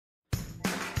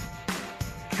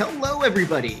Hello,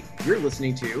 everybody. You're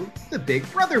listening to the Big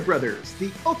Brother Brothers, the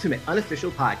ultimate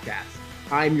unofficial podcast.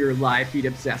 I'm your live feed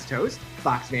obsessed host,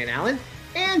 Fox Van Allen,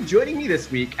 and joining me this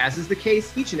week, as is the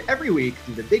case each and every week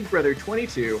through the Big Brother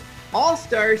 22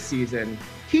 All-Star season,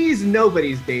 he's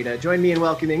nobody's beta. Join me in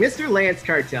welcoming Mr. Lance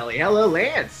Cartelli. Hello,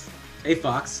 Lance. Hey,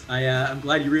 Fox. I'm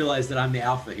glad you realized that I'm the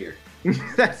alpha here.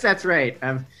 That's right.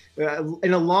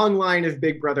 In a long line of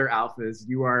Big Brother alphas,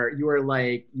 you are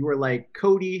like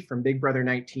Cody from Big Brother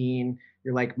 19.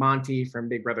 You're like Monty from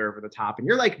Big Brother Over the Top, and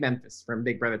you're like Memphis from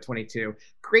Big Brother 22.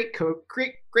 Great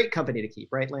company to keep,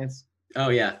 right, Lance? Oh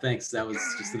yeah, thanks. That was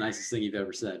just the nicest thing you've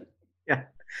ever said. Yeah.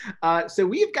 So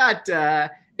we've got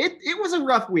it was a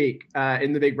rough week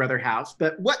in the Big Brother house,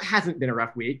 but what hasn't been a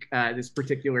rough week this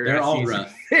particular They're all season?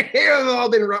 rough. They've all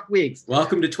been rough weeks.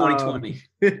 Welcome to 2020.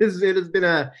 It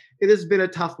has been a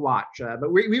tough watch,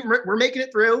 but we're making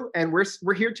it through, and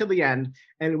we're here till the end,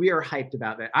 and we are hyped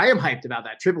about that. I am hyped about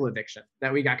that triple eviction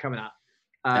that we got coming up.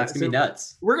 That's gonna be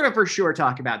nuts. We're gonna for sure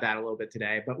talk about that a little bit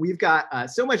today, but we've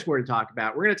got so much more to talk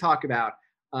about. We're gonna talk about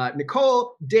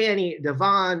Nicole, Danny,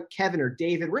 Devon, Kevin, or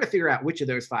David. We're gonna figure out which of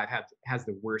those five has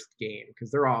the worst game,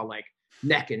 because they're all like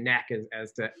neck and neck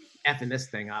as to effing this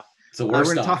thing up. It's the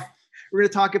worst stuff. We're going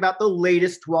to talk about the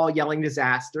latest wall yelling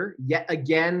disaster. Yet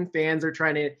again, fans are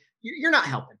trying to, you're not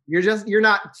helping. You're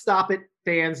not, stop it,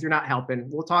 fans, you're not helping.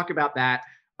 We'll talk about that.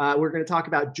 We're going to talk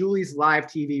about Julie's live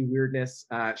TV weirdness.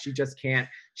 She just can't,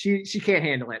 she can't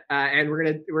handle it. And we're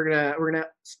going to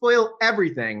spoil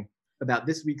everything about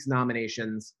this week's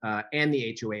nominations and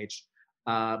the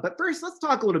HOH. But first, let's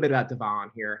talk a little bit about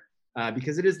Devon here,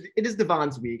 because it is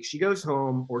Devon's week. She goes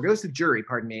home, or goes to jury,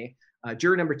 pardon me,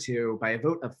 juror number 2 by a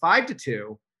vote of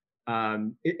 5-2.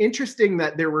 Interesting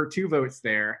that there were 2 votes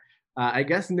there. I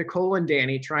guess Nicole and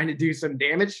Danny trying to do some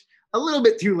damage a little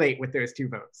bit too late with those 2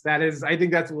 votes. I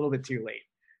think that's a little bit too late.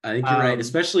 I think you're right,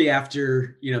 especially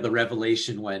after, the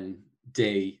revelation when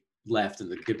Day left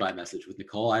and the goodbye message with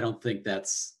Nicole. I don't think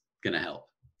that's going to help.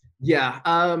 Yeah.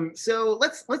 So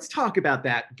let's talk about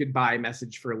that goodbye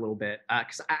message for a little bit,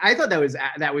 because I thought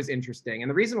that was interesting. And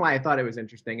the reason why I thought it was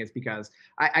interesting is because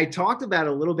I talked about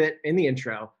a little bit in the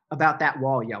intro about that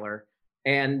wall yeller,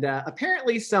 and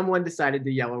apparently someone decided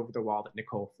to yell over the wall that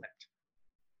Nicole flipped.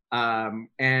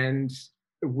 And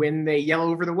when they yell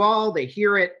over the wall, they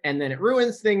hear it, and then it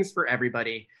ruins things for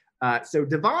everybody. So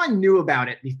Devon knew about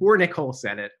it before Nicole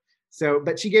said it. So,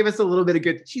 but she gave us a little bit of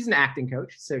good, she's an acting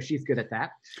coach, so she's good at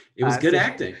that. It was good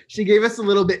acting. She gave us a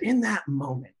little bit in that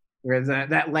moment, where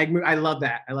that leg move, I love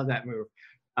that move.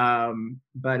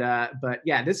 But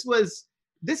yeah, this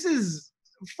is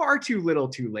far too little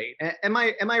too late. Am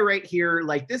I right here?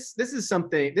 Like this is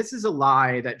a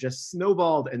lie that just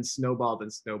snowballed and snowballed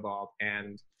and snowballed.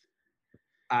 And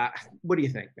what do you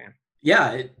think, man?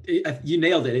 Yeah, you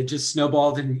nailed it. It just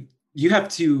snowballed, and you have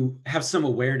to have some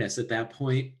awareness at that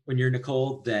point when you're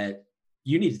Nicole that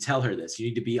you need to tell her this. You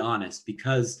need to be honest,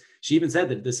 because she even said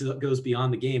that this goes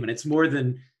beyond the game, and it's more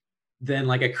than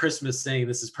like a Christmas saying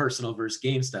this is personal versus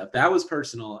game stuff. That was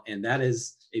personal, and that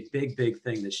is a big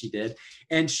thing that she did.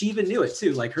 And she even knew it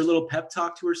too. Like her little pep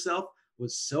talk to herself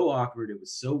was so awkward. It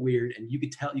was so weird, and you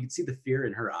could see the fear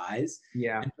in her eyes.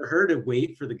 Yeah. And for her to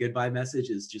wait for the goodbye message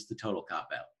is just a total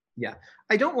cop-out. Yeah,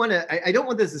 I don't want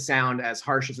this to sound as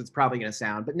harsh as it's probably going to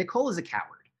sound, but Nicole is a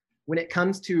coward when it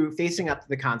comes to facing up to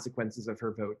the consequences of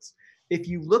her votes. If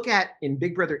you look at in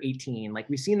Big Brother 18, like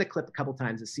we've seen the clip a couple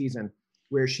times this season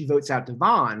where she votes out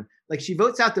Devon,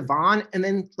 and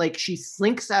then like she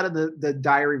slinks out of the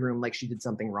diary room like she did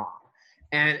something wrong.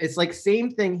 And it's like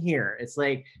same thing here. It's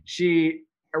like she,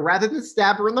 rather than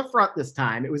stab her in the front this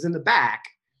time, it was in the back,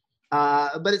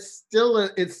 but it's still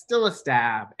a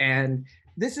stab. And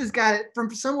this has got it from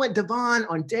someone, Devon,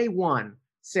 on day 1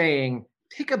 saying,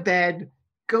 pick a bed,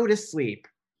 go to sleep,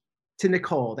 to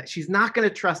Nicole, that she's not going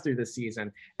to trust her this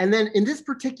season. And then in this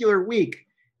particular week,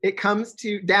 it comes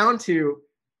down to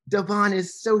Devon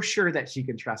is so sure that she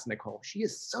can trust Nicole. She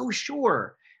is so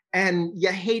sure. And you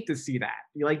hate to see that.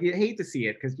 You hate to see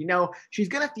it, because she's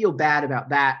going to feel bad about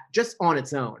that just on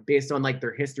its own, based on like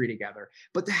their history together.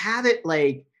 But to have it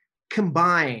like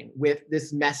combine with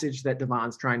this message that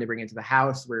Devon's trying to bring into the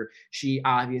house, where she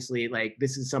obviously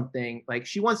this is something like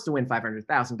she wants to win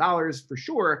 $500,000 for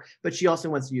sure, but she also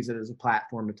wants to use it as a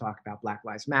platform to talk about Black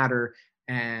Lives Matter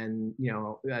and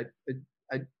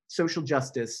social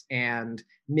justice, and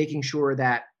making sure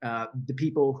that the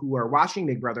people who are watching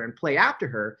Big Brother and play after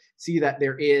her see that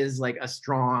there is like a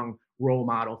strong role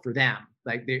model for them.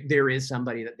 Like there is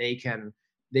somebody that they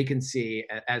can see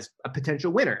as a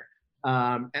potential winner.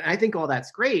 And I think all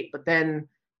that's great, but then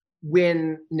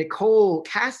when Nicole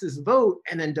casts this vote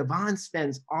and then Devon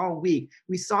spends all week,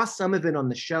 we saw some of it on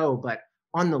the show, but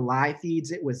on the live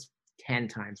feeds, it was 10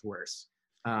 times worse.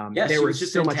 Yeah, there she was was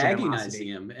just so much antagonizing animosity.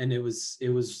 him, and it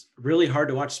was really hard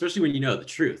to watch, especially when you know the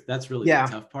truth. That's really Yeah.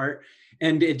 the tough part.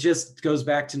 And it just goes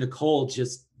back to Nicole.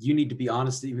 Just, you need to be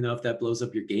honest, even though if that blows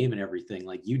up your game and everything.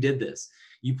 Like, you did this.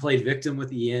 You played victim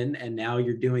with Ian, and now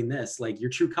you're doing this. Like,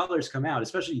 your true colors come out.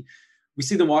 Especially, we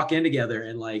see them walk in together,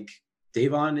 and like,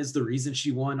 Davon is the reason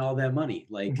she won all that money.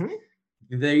 Like,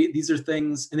 these are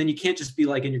things, and then you can't just be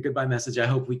like in your goodbye message, I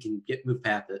hope we can move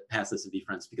past this and be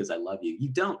friends because I love you. You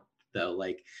don't, though.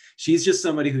 Like, she's just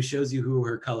somebody who shows you who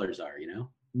her colors are, you know?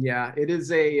 Yeah, it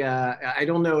is I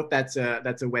don't know if that's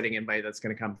a wedding invite that's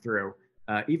going to come through.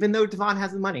 Even though Devon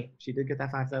has the money, she did get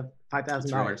that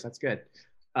 $5,000. That's good.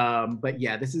 But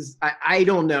yeah, I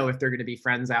don't know if they're going to be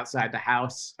friends outside the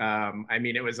house. I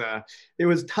mean, it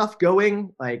was tough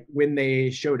going, like, when they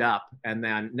showed up, and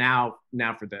then now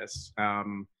for this.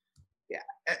 Yeah,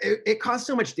 it caused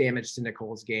so much damage to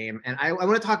Nicole's game, and I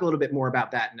want to talk a little bit more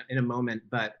about that in a moment.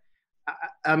 But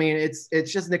I mean,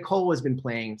 it's just Nicole has been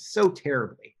playing so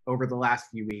terribly over the last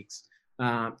few weeks.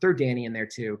 Throw Danny in there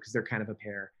too, because they're kind of a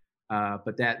pair.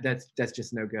 But that's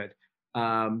just no good.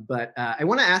 But I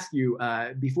want to ask you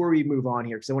before we move on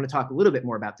here, because I want to talk a little bit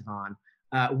more about Devon.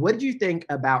 What did you think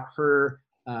about her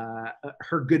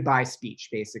goodbye speech?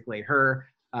 Basically, her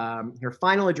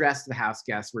final address to the house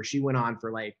guests, where she went on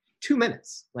for like 2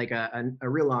 minutes, like a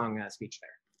real long speech there.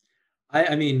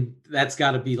 I mean, that's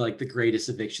got to be like the greatest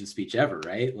eviction speech ever,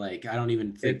 right? Like, I don't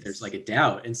even think there's like a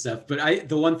doubt and stuff. But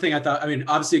the one thing I thought, I mean,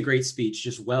 obviously a great speech,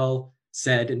 just well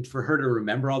said. And for her to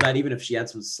remember all that, even if she had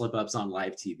some slip ups on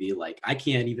live TV, like, I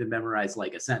can't even memorize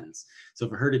like a sentence. So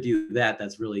for her to do that,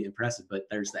 that's really impressive. But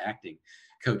there's the acting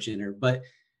coach in her. But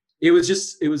it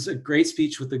was a great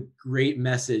speech with a great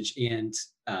message. And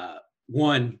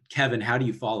one, Kevin, how do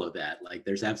you follow that? Like,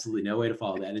 there's absolutely no way to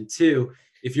follow that. And two,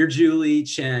 if you're Julie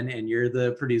Chen and you're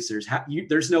the producers,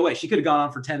 there's no way. She could have gone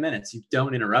on for 10 minings. You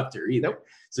don't interrupt her either. Nope.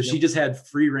 So she just had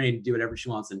free reign to do whatever she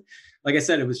wants. And like I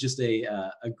said, it was just a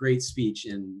great speech.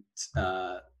 And,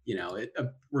 we're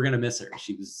going to miss her.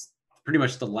 She was pretty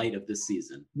much the light of this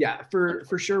season. Yeah,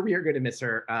 for sure we are going to miss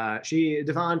her.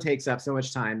 Devon takes up so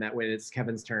much time that when it's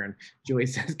Kevin's turn, Julie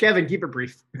says, Kevin, keep it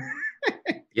brief.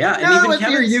 Yeah, and even let's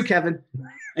hear you, Kevin.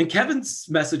 And Kevin's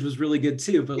message was really good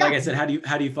too. But like I said, how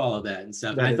do you follow that and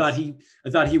stuff? And I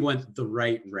thought he went the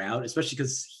right route, especially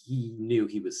because he knew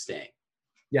he was staying.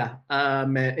 Yeah,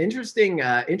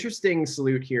 interesting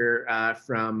salute here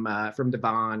from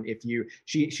Devon.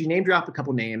 She name dropped a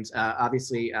couple names.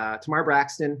 Obviously, Tamar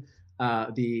Braxton,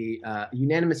 the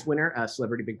unanimous winner,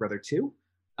 Celebrity Big Brother 2.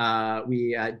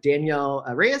 Danielle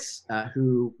Reyes,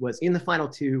 who was in the final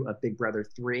 2 of Big Brother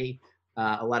 3.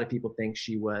 A lot of people think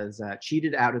she was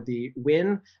cheated out of the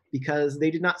win because they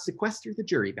did not sequester the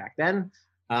jury back then.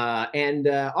 And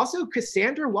also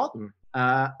Cassandra Walton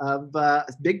of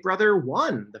Big Brother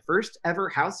 1, the first ever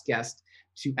house guest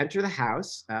to enter the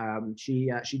house.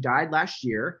 She died last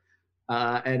year,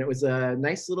 and it was a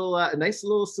nice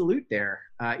little salute there.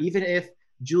 Even if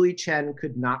Julie Chen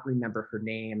could not remember her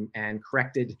name and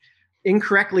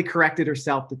incorrectly corrected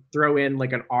herself to throw in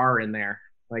like an R in there.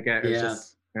 Like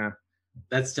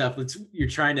that's tough. You're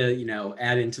trying to,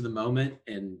 add into the moment,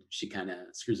 and she kind of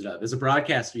screws it up. As a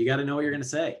broadcaster, you got to know what you're going to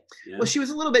say. You know? Well, she was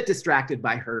a little bit distracted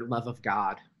by her love of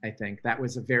God. I think that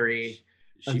was a very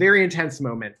intense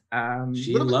moment.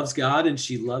 She loves God, and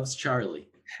she loves Charlie.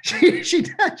 She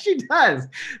does.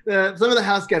 Some of the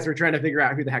house guests were trying to figure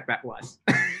out who the heck that was.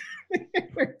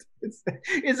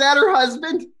 Is that her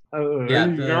husband? Is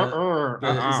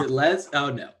it Les? Oh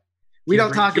no. We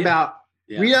don't talk about.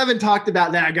 Yeah. We haven't talked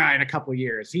about that guy in a couple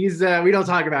years. We don't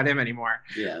talk about him anymore.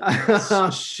 Yeah.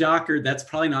 Shocker. That's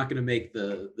probably not going to make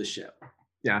the show.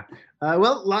 Yeah.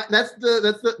 Well, that's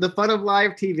the fun of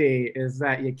live TV, is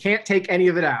that you can't take any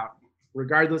of it out,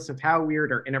 regardless of how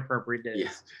weird or inappropriate it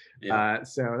is. Yeah.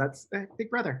 So that's Big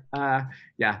Brother.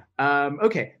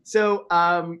 Okay. So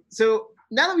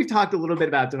now that we've talked a little bit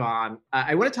about Devon,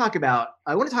 I want to talk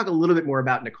a little bit more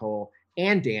about Nicole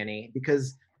and Danny,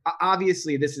 because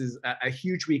obviously this is a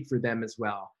huge week for them as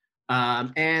well.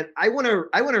 And I want to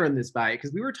run this by,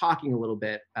 because we were talking a little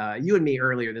bit, you and me,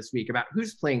 earlier this week about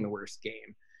who's playing the worst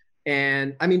game.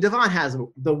 And I mean, Devon has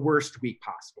the worst week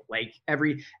possible. Like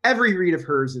every read of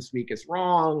hers this week is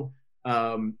wrong.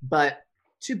 But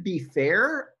to be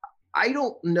fair, I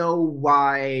don't know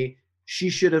why she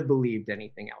should have believed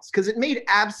anything else, because it made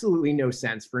absolutely no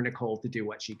sense for Nicole to do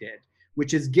what she did,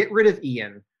 which is get rid of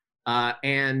Ian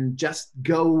and just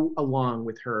go along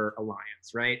with her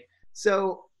alliance, right?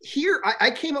 So here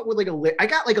I came up with like I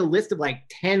got like a list of like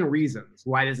 10 reasons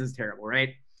why this is terrible, right?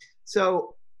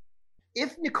 So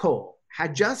if Nicole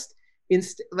had just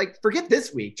like forget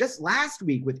this week, just last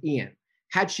week with Ian,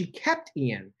 had she kept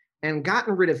Ian and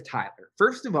gotten rid of Tyler,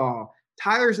 first of all,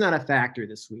 Tyler's not a factor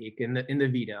this week in the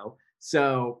veto.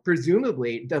 So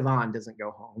presumably Devon doesn't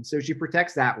go home. So she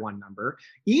protects that one number.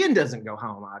 Ian doesn't go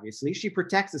home, obviously. She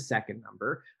protects the second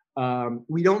number.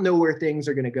 We don't know where things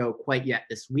are going to go quite yet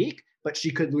this week, but she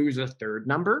could lose a third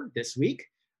number this week.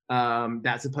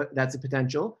 That's a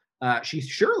potential. She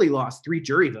surely lost 3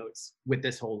 jury votes with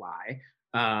this whole lie.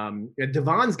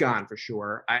 Devon's gone for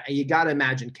sure. You got to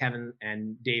imagine Kevin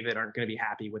and David aren't going to be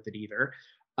happy with it either.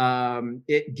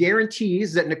 It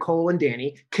guarantees that Nicole and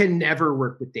Danny can never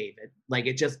work with David. Like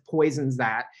it just poisons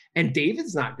that. And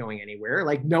David's not going anywhere.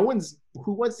 Like no one's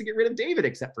who wants to get rid of David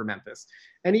except for Memphis.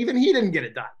 And even he didn't get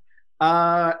it done.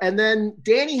 And then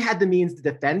Danny had the means to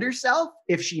defend herself.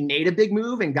 If she made a big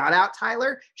move and got out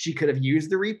Tyler, she could have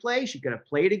used the replay. She could have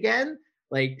played again.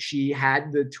 Like she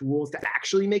had the tools to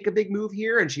actually make a big move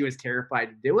here and she was terrified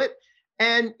to do it.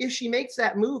 And if she makes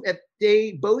that move, if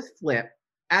they both flip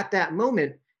at that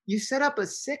moment, you set up a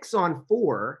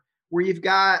 6-on-4 where you've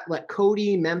got like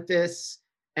Cody, Memphis,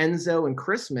 Enzo, and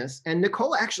Christmas. And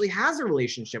Nicole actually has a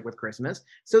relationship with Christmas.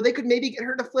 So they could maybe get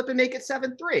her to flip and make it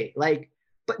 7-3. Like,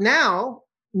 but now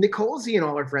Nicole's seeing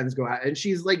all her friends go out and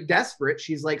she's like desperate.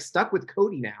 She's like stuck with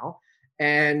Cody now.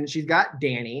 And she's got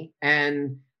Danny.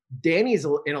 And Danny's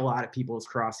in a lot of people's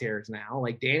crosshairs now.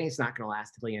 Like Danny's not going to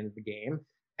last till the end of the game.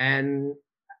 And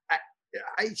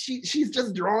she's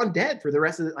just drawn dead for the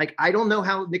rest of it. Like, I don't know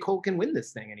how Nicole can win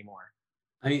this thing anymore.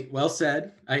 I mean, well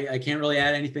said. I can't really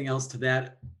add anything else to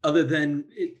that other than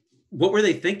what were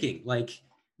they thinking? Like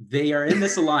they are in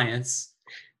this alliance,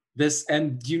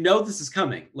 and you know, this is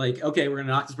coming. Like, okay, we're going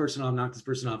to knock this person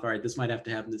off. All right, this might have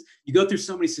to happen. You go through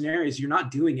so many scenarios, you're not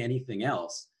doing anything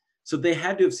else. So they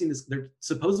had to have seen this. They're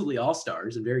supposedly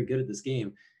all-stars and very good at this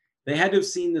game. They had to have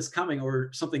seen this coming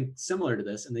or something similar to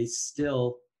this, and they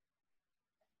still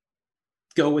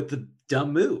go with the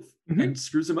dumb move and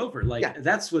screws them over. Like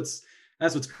that's what's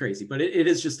crazy. But it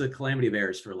is just a calamity of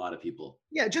errors for a lot of people.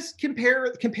 Yeah, just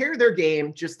compare their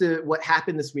game just to what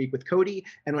happened this week with Cody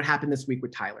and what happened this week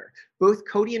with Tyler. Both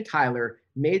Cody and Tyler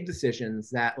made decisions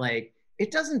that like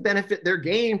it doesn't benefit their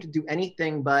game to do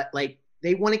anything but like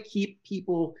they want to keep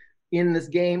people in this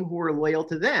game who are loyal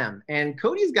to them. And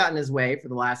Cody's gotten his way for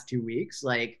the last 2 weeks.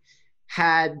 Like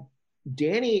had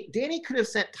Danny could have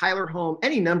sent Tyler home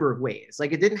any number of ways.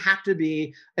 Like it didn't have to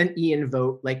be an Ian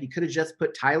vote. Like he could have just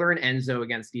put Tyler and Enzo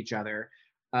against each other.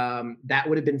 That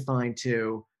would have been fine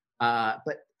too.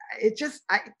 But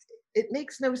it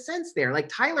makes no sense there. Like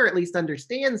Tyler at least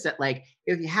understands that like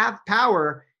if you have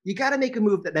power, you got to make a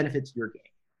move that benefits your game.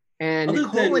 And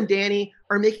Nicole and Danny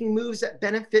are making moves that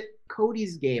benefit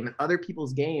Cody's game and other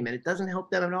people's game, and it doesn't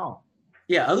help them at all.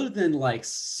 Yeah, other than like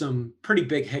some pretty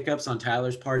big hiccups on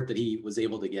Tyler's part that he was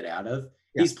able to get out of,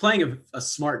 he's playing a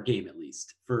smart game at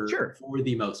least for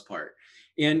the most part.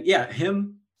 And yeah,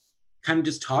 him kind of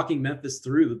just talking Memphis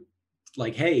through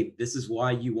like, hey, this is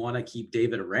why you want to keep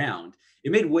David around.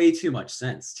 It made way too much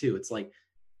sense too. It's like,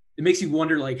 it makes you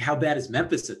wonder like how bad is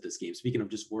Memphis at this game? Speaking of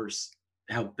just worse,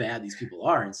 how bad these people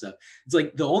are and stuff. It's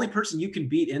like the only person you can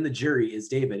beat in the jury is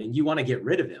David and you want to get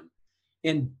rid of him.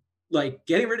 And like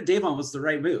getting rid of Devon was the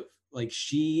right move. Like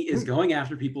she is going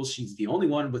after people. She's the only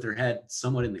one with her head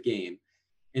somewhat in the game.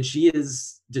 And she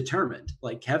is determined.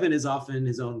 Like Kevin is off in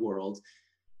his own world.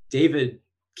 David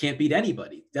can't beat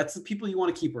anybody. That's the people you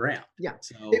want to keep around. Yeah.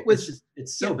 So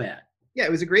it's so bad. Yeah,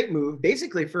 it was a great move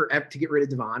basically to get rid of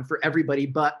Devon for everybody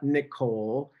but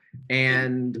Nicole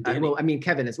and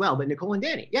Kevin as well, but Nicole and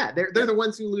Danny. Yeah, they're the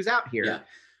ones who lose out here. Yeah.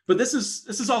 But this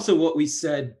is also what we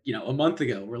said, a month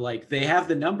ago. We're like, they have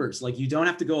the numbers. Like, you don't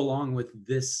have to go along with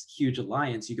this huge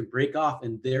alliance. You can break off,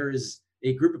 and there is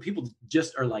a group of people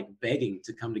just are like begging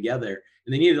to come together,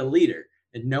 and they needed a leader,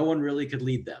 and no one really could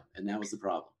lead them, and that was the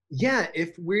problem. Yeah,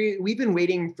 if we've been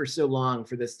waiting for so long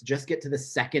for this to just get to the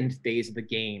second phase of the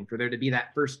game, for there to be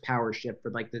that first power shift,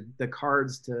 for like the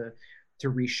cards to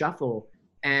reshuffle.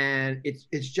 And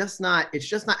it's just not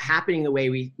happening the way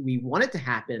we want it to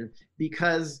happen,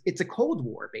 because it's a Cold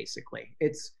War basically.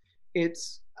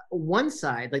 It's one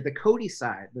side, like the Cody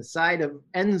side, the side of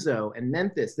Enzo and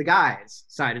Memphis, the guys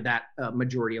side of that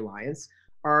majority alliance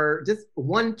are just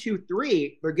 1, 2,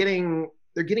 3. They're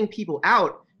getting people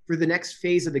out for the next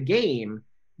phase of the game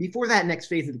before that next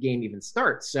phase of the game even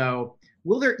starts. So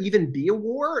will there even be a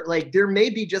war? Like, there may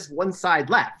be just one side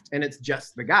left, and it's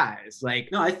just the guys. Like,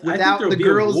 no, without the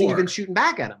girls even shooting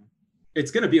back at them.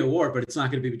 It's going to be a war, but it's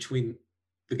not going to be between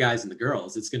the guys and the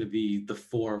girls. It's going to be the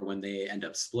 4 when they end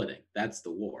up splitting. That's the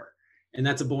war. And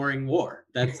that's a boring war.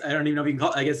 That's, I don't even know if you can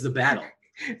call it, I guess it's a battle.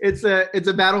 It's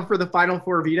a battle for the final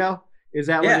 4 veto. Is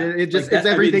that what it just, like it's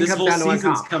everything this comes whole down to one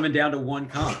season's comp. coming down to one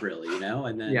comp, really,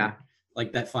 and then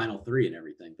like that final 3 and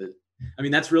everything. But I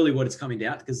mean, that's really what it's coming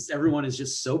down to, because everyone is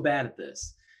just so bad at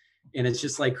this. And it's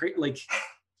just like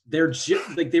they were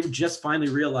just finally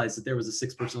realized that there was a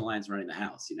 6-person alliance running the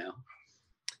house,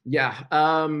 Yeah.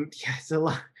 It's a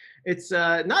lot. It's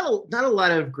not a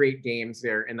lot of great games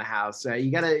there in the house.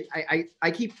 You gotta.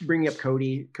 I keep bringing up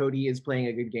Cody. Cody is playing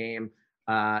a good game.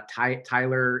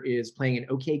 Tyler is playing an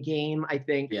okay game, I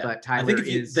think. Yeah. But Tyler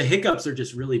the hiccups are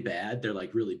just really bad. They're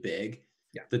like really big.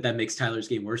 Yeah. That makes Tyler's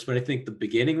game worse. But I think the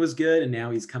beginning was good, and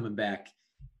now he's coming back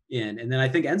in. And then I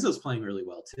think Enzo's playing really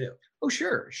well too. Oh,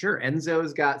 sure.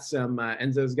 Enzo's got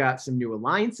some new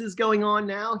alliances going on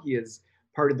now. He is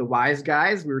part of the Wise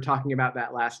Guys. We were talking about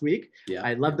that last week. Yeah.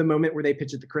 I love the moment where they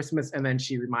pitch it to Christmas and then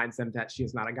she reminds them that she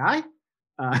is not a guy.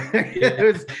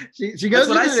 She goes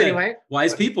with it anyway.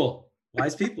 Wise people.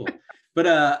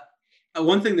 But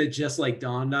one thing that just like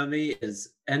dawned on me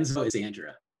is Enzo is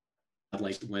Sandra.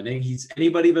 Like winning, he's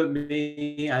anybody but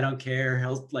me. I don't care.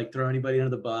 He'll like throw anybody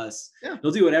under the bus. Yeah.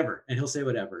 He'll do whatever and he'll say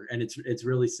whatever. And it's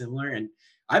really similar. And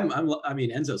I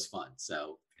mean, Enzo's fun.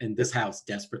 So, and this house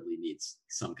desperately needs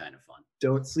some kind of fun.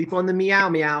 Don't sleep on the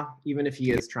meow, even if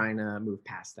he is trying to move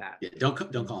past that. Yeah, don't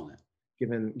call him that.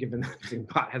 Given that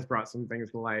Zingbot has brought some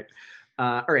things to light.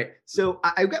 All right, so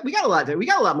we got a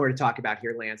lot more to talk about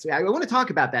here, Lance. I want to talk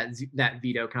about that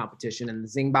veto competition and the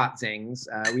Zingbot zings.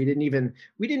 We didn't even.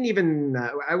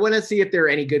 I want to see if there are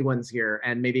any good ones here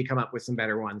and maybe come up with some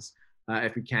better ones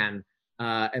if we can.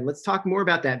 And let's talk more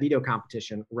about that veto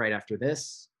competition right after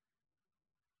this.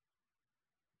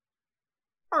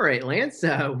 All right, Lance,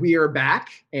 we are back.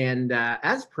 And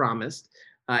as promised,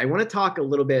 I want to talk a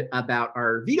little bit about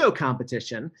our veto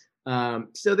competition.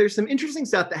 So there's some interesting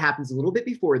stuff that happens a little bit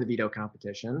before the veto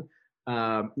competition.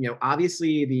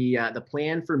 Obviously the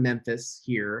plan for Memphis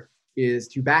here is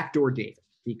to backdoor David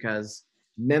because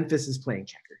Memphis is playing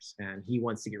checkers and he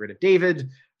wants to get rid of David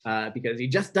because he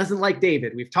just doesn't like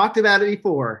David. We've talked about it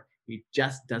before. He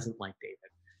just doesn't like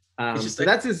David. So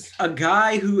that's a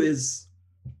guy who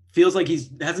feels like he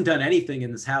hasn't done anything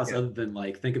in this house other than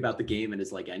like think about the game and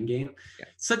his like end game. Yeah.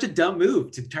 Such a dumb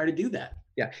move to try to do that.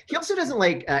 Yeah, he also doesn't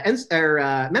like,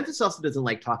 Memphis also doesn't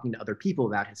like talking to other people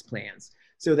about his plans,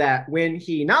 so that when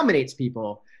he nominates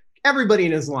people, everybody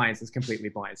in his alliance is completely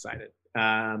blindsided.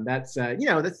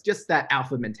 That's just that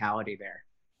alpha mentality there.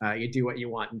 You do what you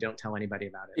want and don't tell anybody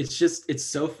about it. It's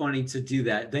so funny to do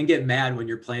that, then get mad when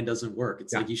your plan doesn't work.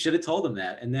 It's like you should have told them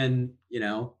that, and then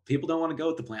people don't want to go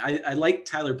with the plan. I like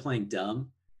Tyler playing dumb.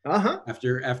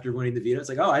 After winning the veto, it's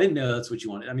like, oh, I didn't know that's what you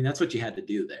wanted. I mean, that's what you had to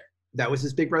do there. That was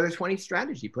his Big Brother 20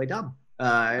 strategy. Play dumb.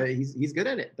 He's good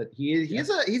at it, but he's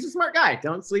a smart guy.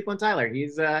 Don't sleep on Tyler.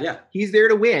 He's there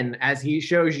to win, as he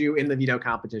shows you in the veto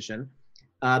competition.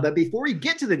 But before we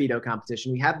get to the veto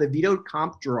competition, we have the veto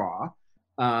comp draw.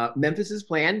 Memphis's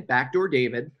plan, backdoor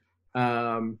David,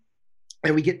 and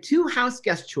we get 2 house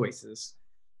guest choices.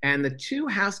 And the 2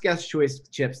 house guest choice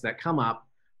chips that come up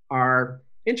are,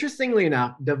 interestingly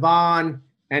enough, Devon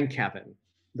and Kevin.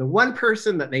 The one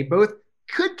person that they both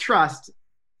could trust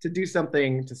to do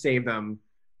something to save them,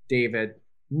 David,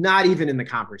 not even in the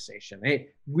conversation.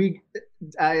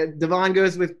 Devon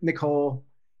goes with Nicole,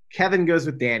 Kevin goes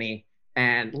with Danny,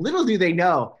 and little do they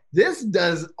know, this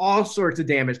does all sorts of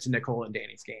damage to Nicole and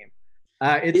Danny's game.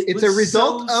 It's a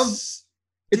result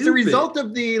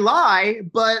of the lie,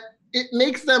 but it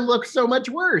makes them look so much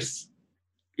worse.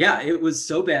 Yeah, it was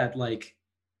so bad. Like,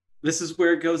 this is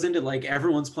where it goes into like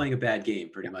everyone's playing a bad game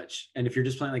pretty much. And if you're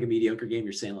just playing like a mediocre game,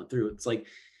 you're sailing through. It's like,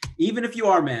 even if you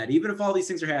are mad, even if all these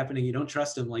things are happening, you don't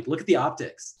trust them, like look at the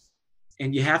optics.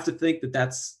 And you have to think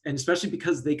that and especially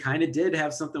because they kind of did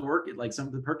have something working, like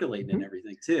something percolating and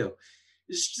everything too.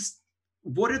 It's just,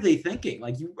 what are they thinking?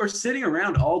 Like, you are sitting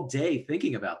around all day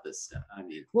thinking about this stuff. I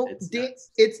mean,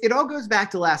 it all goes back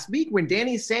to last week when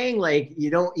Danny's saying like, you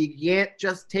can't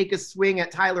just take a swing at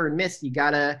Tyler and miss. You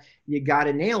gotta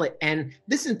nail it. And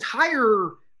this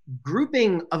entire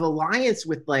grouping of alliance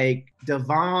with like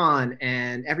Devon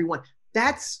and everyone,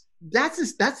 that's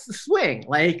the swing.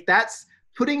 Like, that's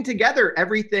putting together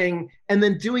everything and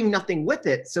then doing nothing with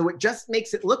it. So it just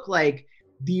makes it look like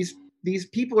these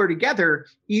people are together,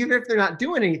 even if they're not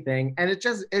doing anything. And it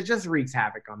just wreaks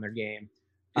havoc on their game.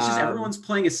 It's just everyone's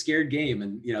playing a scared game,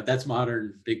 and that's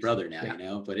modern Big Brother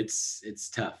now, but it's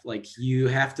tough. Like, you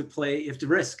have to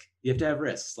risk. You have to have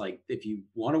risks. Like, if you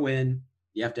want to win,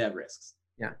 you have to have risks.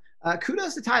 Yeah.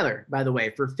 Kudos to Tyler, by the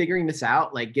way, for figuring this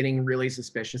out, like getting really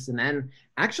suspicious and then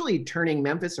actually turning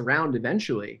Memphis around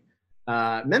eventually.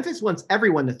 Memphis wants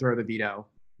everyone to throw the veto.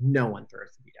 No one throws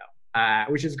the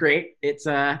veto, which is great. It's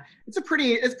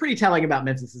pretty telling about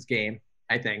Memphis's game,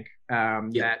 I think.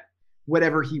 That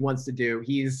whatever he wants to do,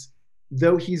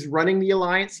 though he's running the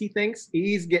alliance, he thinks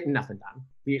he's getting nothing done.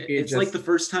 It's like the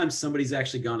first time somebody's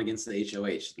actually gone against the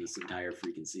HOH this entire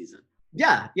freaking season.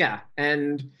 Yeah,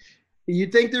 and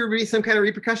you'd think there would be some kind of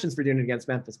repercussions for doing it against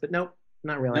Memphis, but nope,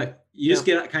 not really. No, you just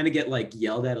get like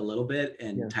yelled at a little bit,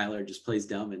 and Tyler just plays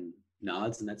dumb and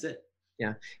nods, and that's it.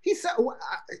 Yeah, he's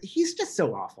just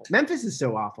so awful. Memphis is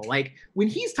so awful. Like when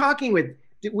he was talking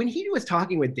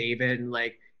with David, and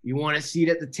like, you want a seat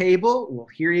at the table? Well,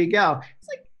 here you go. It's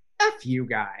like, F you,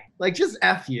 guy. Like, just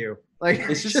F you. Like,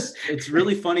 it's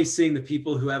really funny seeing the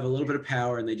people who have a little bit of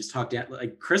power and they just talk down.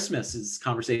 Like Christmas's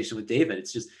conversation with David,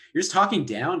 it's just, you're just talking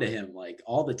down to him like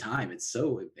all the time. It's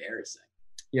so embarrassing.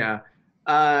 Yeah.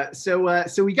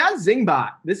 So we got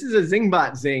Zingbot. This is a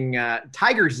Zingbot zing.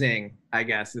 Tiger Zing, I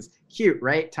guess, is cute,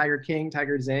 right? Tiger King,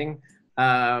 Tiger Zing.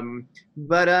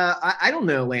 But I don't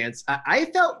know, Lance. I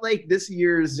felt like this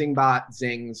year's Zingbot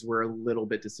zings were a little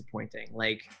bit disappointing.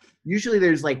 Like usually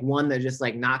there's like one that just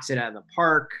like knocks it out of the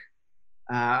park.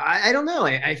 I don't know.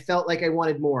 I felt like I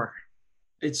wanted more.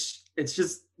 It's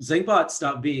just Zingbot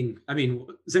stopped being. I mean,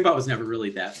 Zingbot was never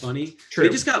really that funny. True. They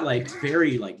just got like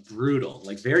very like brutal,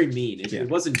 like very mean. It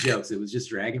wasn't jokes. It was just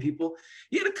dragging people.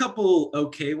 He had a couple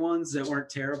okay ones that weren't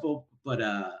terrible, but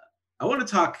I want to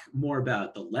talk more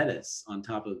about the lettuce on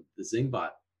top of the Zingbot.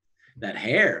 That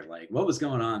hair, like what was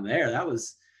going on there? That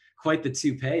was quite the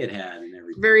toupee it had and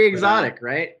everything. Very exotic,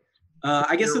 right?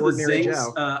 I guess of the zings,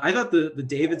 I thought the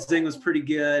David zing was pretty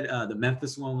good. The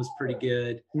Memphis one was pretty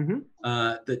good. Mm-hmm.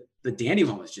 The Danny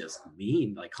one was just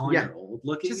mean, like calling her old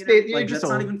looking. Like that's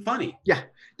not even funny. Yeah,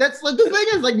 that's like the thing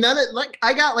is like none of like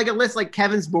I got like a list like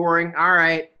Kevin's boring. All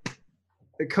right,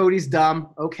 Cody's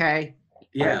dumb. Okay.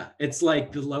 Yeah, it's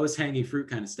like the lowest hanging fruit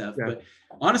kind of stuff. Yeah. But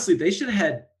honestly, they should have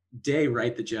had Day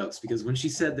write the jokes, because when she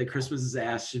said that Christmas's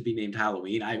ass should be named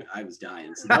Halloween, I was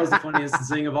dying. So that was the funniest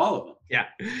zing of all of them.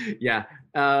 Yeah.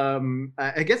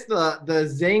 I guess the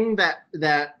zing that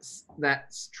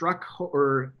struck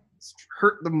or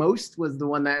hurt the most was the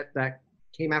one that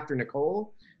came after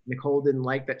Nicole. Nicole didn't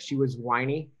like that she was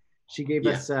whiny. She gave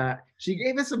us a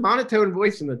monotone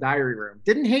voice in the diary room.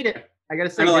 Didn't hate it. I gotta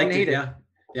say, didn't hate it.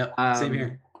 Yeah. Same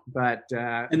here. But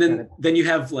and then you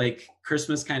have like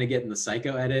Christmas kind of getting the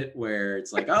psycho edit where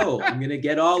it's like, oh, I'm gonna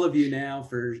get all of you now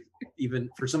for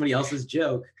somebody else's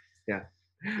joke. Yeah.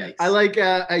 Yikes. I like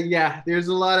there's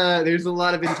a lot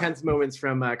of intense moments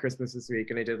from Christmas this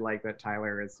week, and I did like that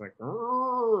Tyler is like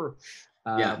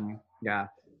yeah.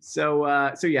 So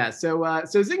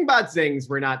Zingbot zings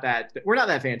were not that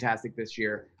fantastic this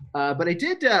year. But I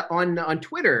did on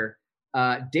Twitter,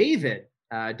 David,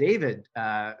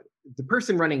 the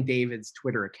person running David's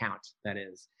Twitter account, that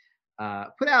is,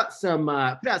 put out some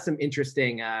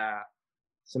interesting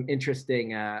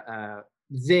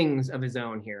zings of his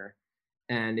own here.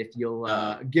 And if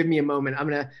you'll give me a moment, I'm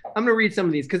gonna read some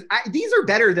of these, because these are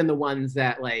better than the ones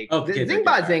that like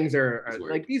Zingbot zings are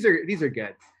like these are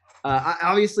good.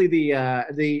 Obviously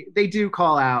they do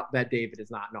call out that David is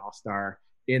not an all-star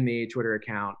in the Twitter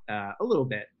account a little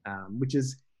bit, which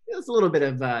is it's a little bit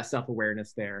of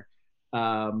self-awareness there.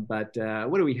 But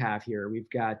what do we have here? We've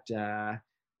got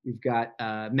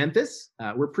Memphis.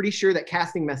 We're pretty sure that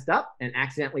casting messed up and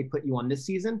accidentally put you on this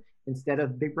season instead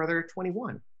of Big Brother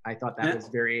 21. I thought that was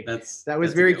very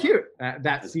very cute.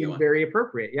 That seemed very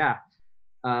appropriate. Yeah.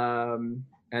 And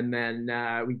then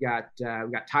we got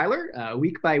Tyler.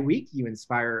 Week by week, you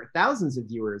inspire thousands of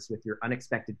viewers with your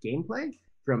unexpected gameplay.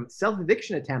 From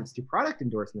self-eviction attempts to product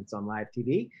endorsements on live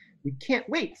TV, we can't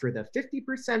wait for the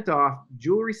 50% off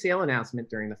jewelry sale announcement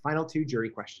during the final 2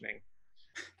 jury questioning.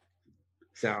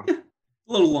 So a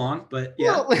little long, but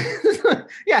yeah.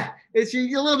 Yeah, it's a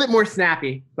little bit more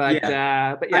snappy, but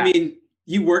yeah. I mean,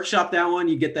 you workshop that one,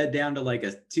 you get that down to like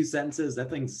 2 sentences.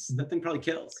 That thing probably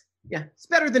kills. Yeah, it's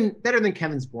better than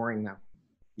Kevin's boring though.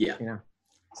 Yeah. You know,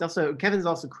 it's also Kevin's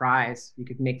also cries. You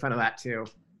could make fun of that too.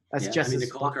 That's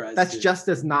just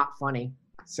as not funny.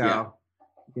 So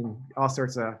you can all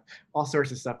sorts of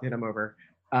stuff to hit him over.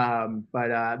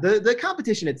 But the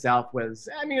competition itself was,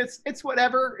 I mean, it's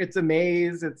whatever. It's a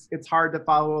maze. It's hard to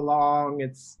follow along.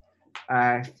 It's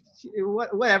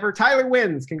whatever. Tyler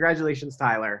wins. Congratulations,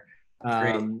 Tyler.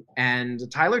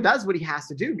 And Tyler does what he has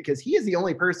to do, because he is the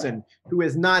only person who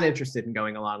is not interested in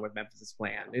going along with Memphis'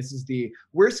 plan. This is the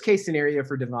worst case scenario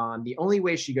for Devon. The only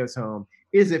way she goes home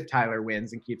is if Tyler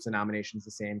wins and keeps the nominations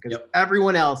the same, because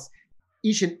everyone else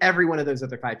each and every one of those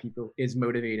other 5 people is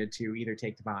motivated to either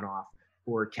take Devon off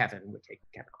or Kevin would take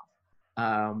Kevin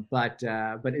off. But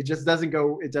it just doesn't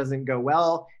go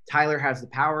well. Tyler has the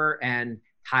power, and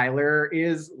Tyler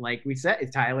is, like we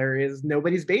said, Tyler is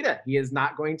nobody's beta. He is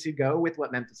not going to go with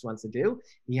what Memphis wants to do.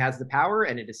 He has the power,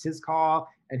 and it is his call,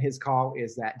 and his call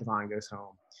is that Devon goes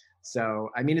home. So,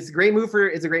 I mean, it's a great move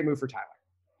for Tyler.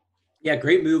 Yeah,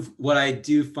 great move. What I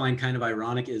do find kind of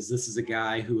ironic is this is a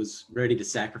guy who was ready to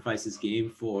sacrifice his game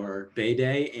for Bay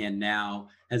Day and now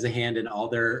has a hand in all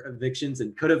their evictions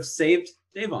and could have saved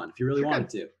Davon if he really wanted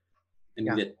to. And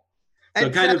he did. So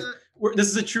this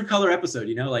is a true color episode,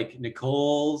 like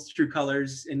Nicole's true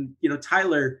colors and,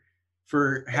 Tyler,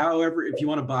 for however, if you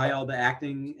want to buy all the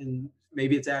acting, and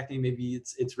maybe it's acting, maybe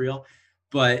it's real,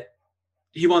 but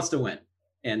he wants to win.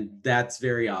 And that's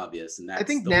very obvious. And that's, I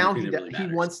think, now he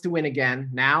wants to win again.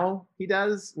 Now he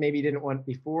does. Maybe he didn't want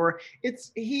before.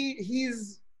 He's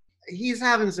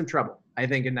having some trouble, I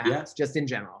think, in the house, just in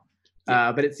general.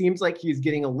 Yeah. But it seems like he's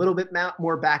getting a little bit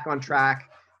more back on track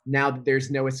now that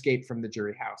there's no escape from the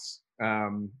jury house.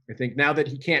 I think now that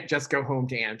he can't just go home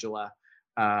to Angela,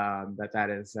 that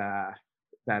is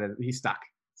he's stuck.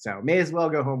 So may as well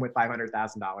go home with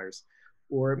 $500,000.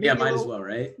 Or maybe might as well,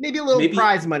 right? Maybe a little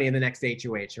prize money in the next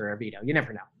HOH or a veto. You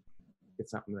never know. Get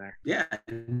something there. Yeah,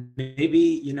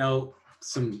 maybe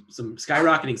some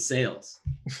skyrocketing sales.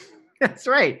 That's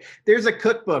right. There's a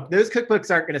cookbook. Those cookbooks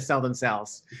aren't going to sell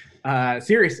themselves.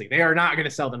 Seriously, they are not going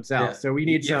to sell themselves. Yeah. So we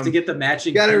need you have to get the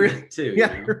matching too.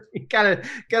 You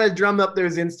gotta drum up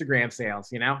those Instagram sales.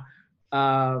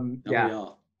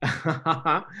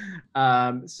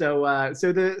 So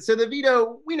the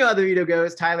veto, we know how the veto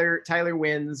goes. Tyler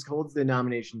wins, holds the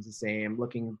nominations the same,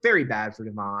 looking very bad for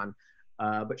Devon.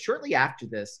 But shortly after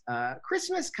this,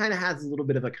 Christmas kind of has a little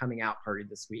bit of a coming out party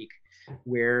this week,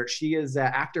 where she is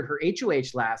after her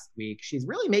HOH last week, she's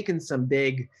really making some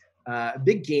big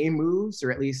game moves,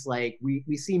 or at least like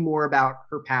we see more about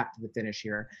her path to the finish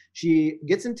here. She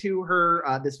gets into her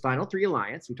this final 3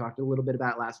 alliance. We talked a little bit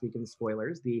about last week in the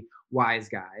spoilers, the Wise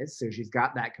Guys. So she's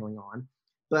got that going on.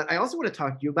 But I also want to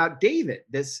talk to you about David,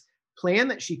 this plan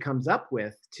that she comes up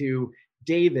with to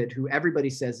David, who everybody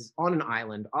says is on an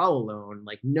island all alone,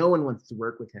 like no one wants to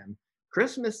work with him.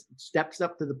 Christmas steps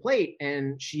up to the plate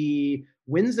and she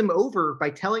wins him over by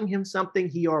telling him something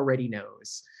he already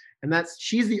knows. And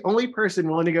she's the only person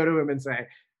willing to go to him and say,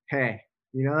 hey,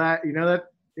 you know that,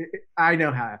 I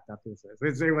know how effed up this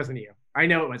is. It wasn't you. I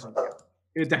know it wasn't you.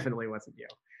 It definitely wasn't you.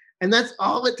 And that's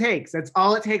all it takes. That's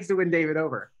all it takes to win David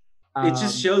over. It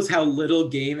just shows how little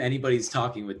game anybody's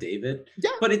talking with David.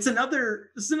 Yeah. But this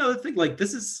is another thing. Like,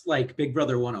 this is like Big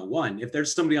Brother 101. If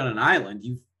there's somebody on an island,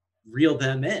 you reel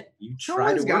them in. You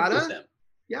try to work with them.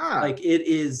 Yeah. Like, it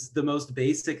is the most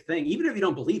basic thing. Even if you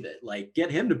don't believe it, like, get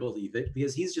him to believe it,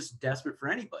 because he's just desperate for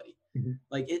anybody. Mm-hmm.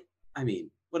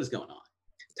 What is going on?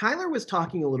 Tyler was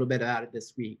talking a little bit about it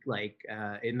this week.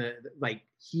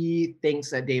 He thinks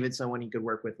that David's someone he could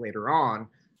work with later on,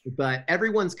 but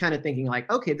everyone's kind of thinking like,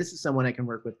 okay, this is someone I can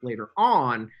work with later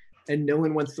on. And no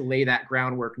one wants to lay that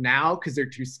groundwork now because they're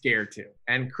too scared to.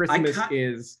 And Christmas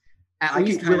is at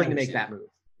least willing to make that move.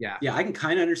 Yeah, I can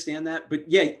kind of understand that, but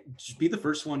yeah, just be the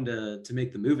first one to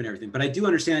make the move and everything. But I do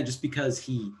understand it just because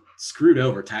he screwed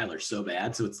over Tyler so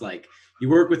bad. So it's like, you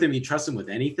work with him, you trust him with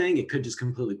anything, it could just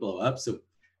completely blow up. So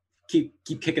keep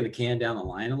kicking the can down the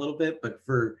line a little bit. But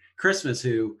for Christmas,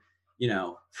 who,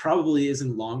 probably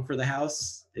isn't long for the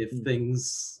house if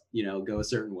things, go a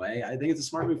certain way, I think it's a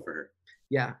smart move for her.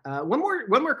 Yeah. One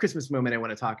more Christmas moment I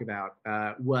want to talk about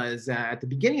was at the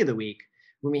beginning of the week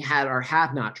when we had our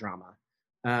have-not drama.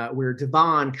 Where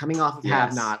Devon, coming off of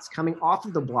have-nots, coming off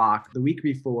of the block the week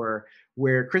before,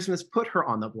 where Christmas put her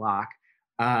on the block.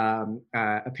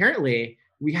 Apparently,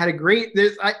 we had a great.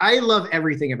 I love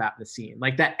everything about the scene.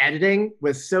 Like, that editing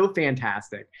was so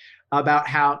fantastic about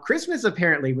how Christmas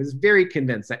apparently was very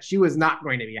convinced that she was not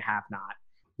going to be a have-not,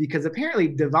 because apparently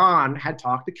Devon had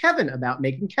talked to Kevin about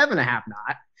making Kevin a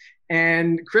have-not,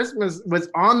 and Christmas was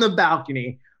on the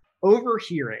balcony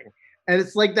overhearing. And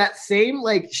it's like that same,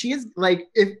 like, she is like,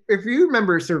 if you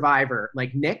remember Survivor,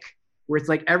 like Nick, where it's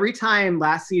like every time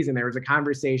last season there was a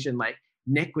conversation, like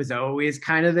Nick was always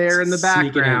kind of there in the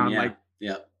background,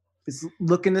 just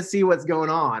looking to see what's going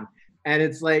on. And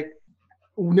it's like,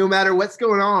 no matter what's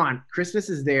going on, Christmas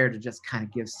is there to just kind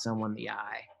of give someone the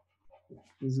eye.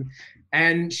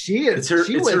 And she is.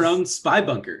 It's her own spy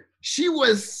bunker. She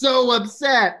was so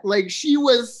upset. Like, she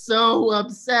was so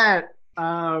upset.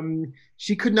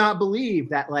 She could not believe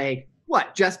that, like,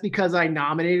 what, just because I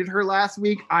nominated her last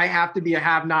week, I have to be a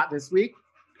have-not this week?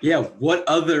 Yeah, what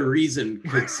other reason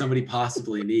could somebody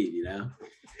possibly need,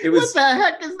 What the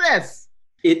heck is this?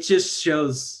 It just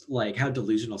shows like how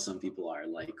delusional some people are.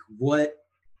 Like what,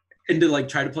 and to like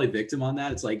try to play victim on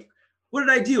that. It's like, what did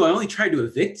I do? I only tried to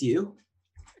evict you.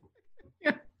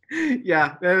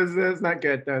 Yeah, that was not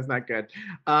good. That was not good.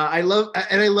 I love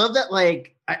that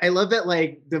like I love that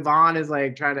like Devon is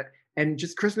like trying to, and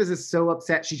just Christmas is so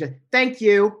upset. She just thank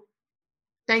you.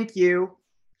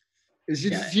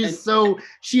 She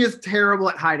is terrible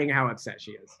at hiding how upset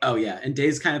she is. Oh yeah, and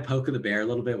Day's kind of poking the bear a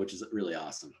little bit, which is really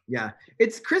awesome. Yeah,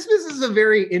 Christmas is a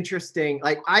very interesting.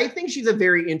 Like I think she's a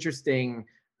very interesting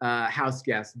house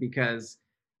guest because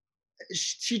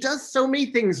she does so many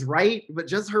things right, but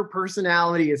just her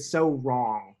personality is so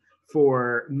wrong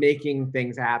for making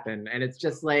things happen. And it's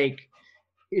just like,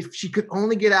 if she could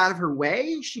only get out of her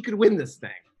way, she could win this thing.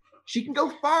 She can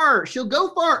go far. She'll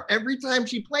go far every time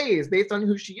she plays based on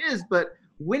who she is, but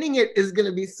winning it is going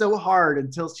to be so hard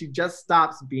until she just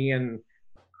stops being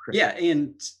crazy. Yeah,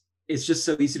 and it's just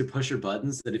so easy to push her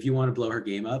buttons that if you want to blow her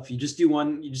game up, you just do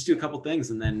a couple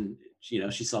things, and then she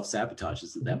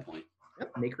self-sabotages at that point.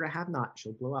 Yep, make her a have-not.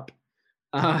 She'll blow up.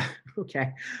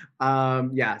 Okay.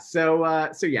 Yeah. So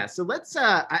let's.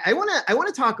 I want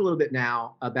to talk a little bit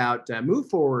now about move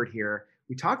forward here.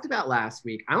 We talked about last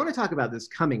week. I want to talk about this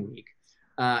coming week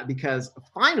because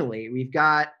finally we've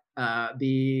got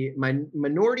the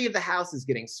minority of the House is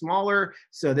getting smaller.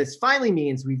 So this finally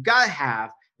means we've got to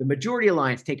have the majority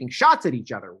alliance taking shots at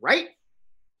each other, right?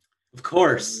 Of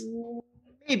course.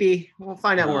 Maybe we'll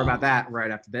find out more about that right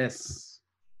after this.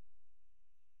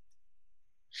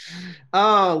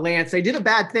 Oh, Lance, I did a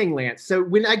bad thing, Lance. So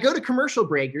when I go to commercial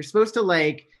break, you're supposed to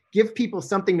like give people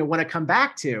something to want to come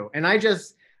back to. And I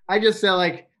just said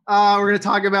like, oh, we're going to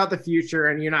talk about the future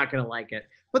and you're not going to like it.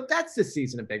 But that's the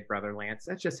season of Big Brother, Lance.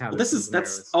 That's just how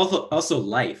that's also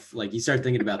life. Like you start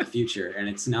thinking about the future and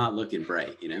it's not looking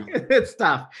bright, It's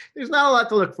tough. There's not a lot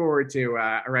to look forward to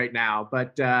right now.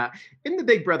 But in the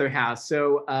Big Brother house,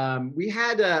 so we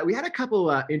had a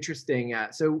couple interesting.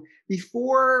 So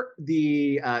before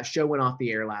the show went off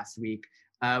the air last week,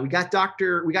 we got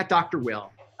Dr. Will.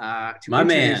 My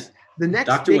man, the next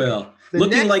Dr. Will,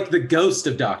 looking like the ghost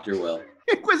of Dr. Will.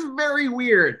 It was very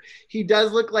weird. He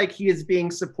does look like he is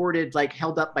being supported, like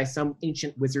held up by some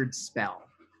ancient wizard spell.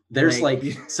 There's like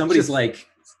somebody's like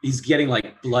he's getting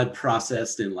like blood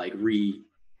processed and like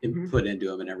put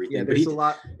into him and everything. Yeah, there's a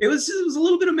lot. It was a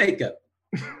little bit of makeup.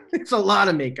 It's a lot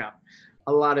of makeup.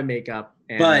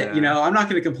 And, but I'm not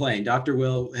going to complain. Dr.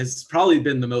 Will has probably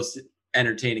been the most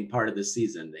entertaining part of this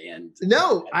season, and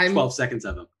I'm 12 seconds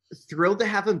of him. Thrilled to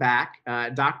have him back.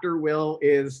 Dr. Will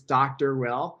is Dr.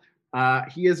 Will.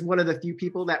 He is one of the few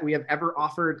people that we have ever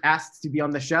asked to be on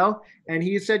the show. And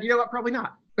he said, you know what, probably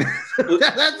not.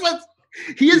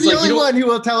 He is the only one who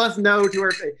will tell us no to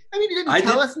our face. I mean, he didn't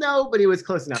tell us no, but he was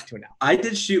close enough to a no. I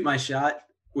did shoot my shot,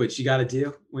 which you got to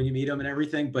do when you meet him and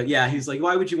everything. But yeah, he's like,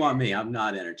 why would you want me? I'm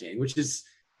not entertaining, which is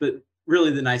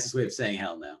really the nicest way of saying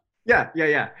hell no. Yeah.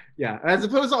 As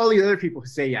opposed to all the other people who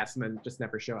say yes and then just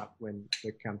never show up when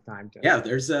it comes time to. Yeah,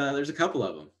 there's a couple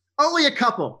of them. Only a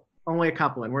couple,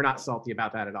 and we're not salty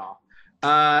about that at all.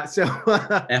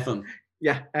 F them.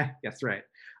 Yeah, that's right.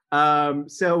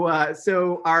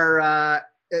 So our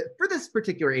for this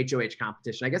particular HOH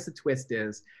competition, I guess the twist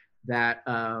is that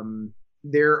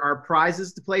there are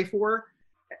prizes to play for.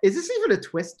 Is this even a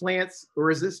twist, Lance,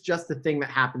 or is this just a thing that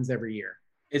happens every year?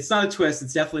 It's not a twist.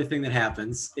 It's definitely a thing that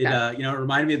happens. It it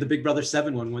reminded me of the Big Brother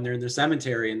 7 one when they're in their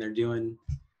cemetery and they're doing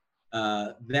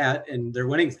that and they're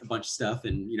winning a bunch of stuff,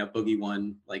 and Boogie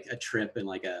won like a trip and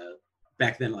like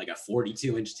back then like a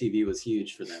 42-inch TV was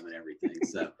huge for them and everything.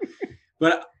 So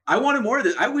but I wanted more of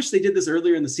this. I wish they did this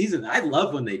earlier in the season. I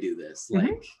love when they do this.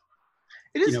 Like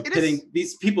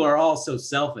these people are all so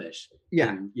selfish.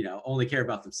 Yeah. And, only care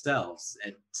about themselves.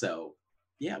 And so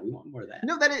yeah, we want more of that.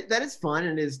 No, that is fun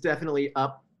and is definitely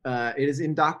up. It is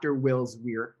in Dr. Will's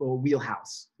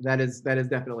wheelhouse. That is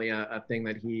definitely a thing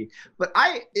that he. But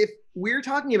if we're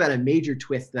talking about a major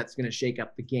twist that's going to shake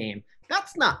up the game,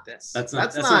 that's not this. That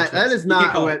is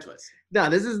not what. No,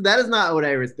 that is not what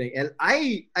I was thinking. And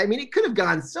I mean, it could have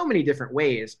gone so many different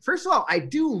ways. First of all, I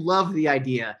do love the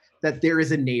idea that there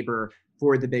is a neighbor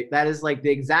for that is like the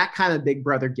exact kind of Big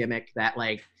Brother gimmick that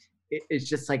like it's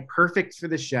just like perfect for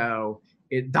the show.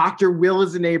 Dr. Will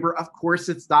is a neighbor. Of course,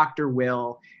 it's Dr.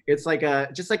 Will. It's like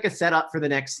just like a setup for the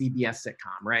next CBS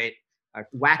sitcom, right? A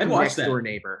wacky next door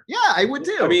neighbor. Yeah, I would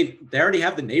too. I mean, they already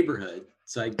have the neighborhood,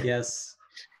 so I guess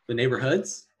the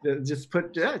neighborhoods. Just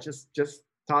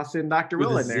toss in Dr.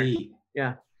 Will in there.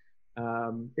 Yeah,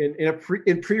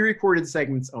 in pre-recorded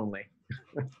segments only.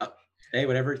 Hey,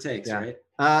 whatever it takes, Yeah. right?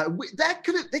 That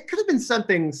could have been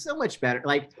something so much better.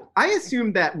 Like I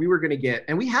assumed that we were going to get,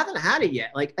 and we haven't had it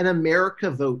yet, like an America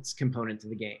Votes component to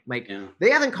the game. Like they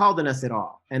haven't called on us at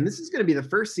all, and this is going to be the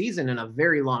first season in a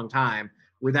very long time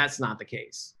where that's not the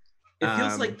case. It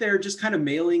feels like they're just kind of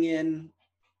mailing in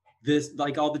this,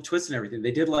 like all the twists and everything.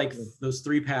 They did like those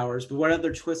 3 powers, but what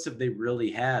other twists have they really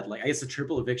had? Like I guess the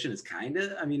triple eviction is kind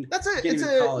of. I mean, it's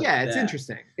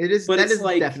interesting. It is, but that is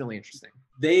like, definitely interesting.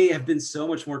 They have been so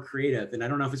much more creative, and I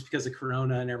don't know if it's because of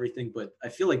Corona and everything, but I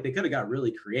feel like they could have got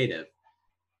really creative,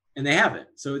 and they haven't.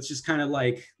 So it's just kind of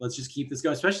like, let's just keep this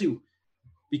going, especially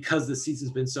because the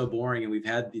season's been so boring and we've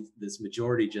had this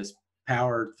majority just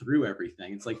power through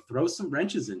everything. It's like, throw some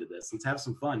wrenches into this. Let's have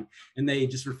some fun. And they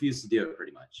just refuse to do it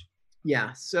pretty much.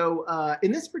 Yeah. So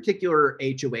in this particular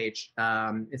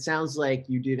HOH, it sounds like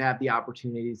you did have the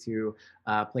opportunity to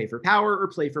play for power or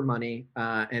play for money.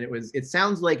 And it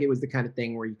sounds like it was the kind of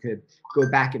thing where you could go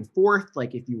back and forth.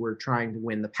 Like if you were trying to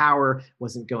win the power,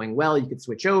 wasn't going well, you could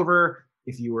switch over.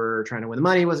 If you were trying to win the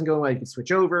money, wasn't going well, you could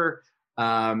switch over.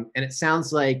 And it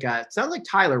sounds like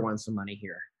Tyler won some money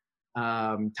here.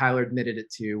 Tyler admitted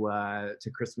it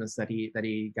to Christmas that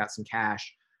he got some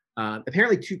cash.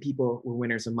 Apparently 2 people were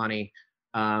winners of money.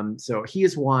 So he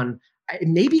is one.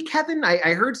 Maybe Kevin.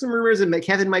 I heard some rumors that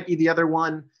Kevin might be the other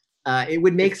one. It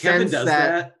would make sense. Kevin does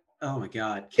that. Oh my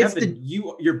God, Kevin,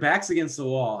 your back's against the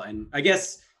wall, and I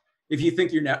guess if you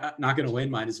think you're not going to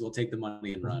win, might as well take the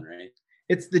money and run, right?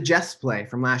 It's the Jess play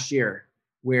from last year,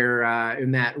 where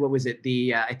in that, what was it?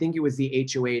 I think it was the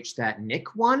HOH that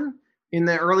Nick won in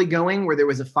the early going, where there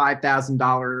was a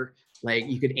 $5,000, like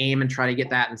you could aim and try to get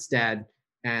that instead.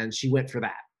 And she went for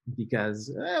that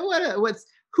because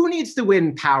who needs to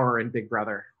win power in Big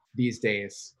Brother these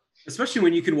days? Especially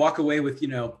when you can walk away with,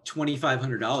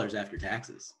 $2,500 after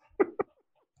taxes.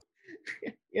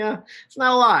 Yeah, it's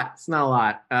not a lot. It's not a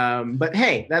lot. But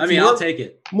hey, I'll take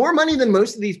it. More money than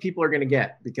most of these people are going to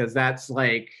get, because that's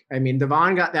like,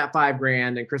 Devon got that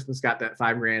 $5,000 and Christmas got that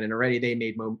 $5,000, and already they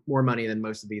made more money than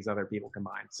most of these other people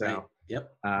combined. So, right.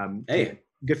 Yep. Hey,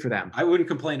 good for them. I wouldn't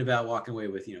complain about walking away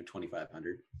with, $2,500.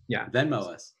 Yeah. Venmo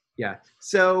us. Yeah.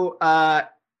 So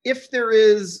if there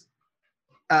is,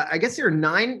 I guess there are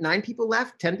nine people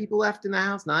left, 10 people left in the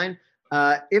house, 9.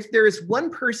 If there is one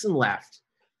person left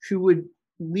who would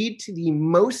lead to the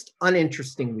most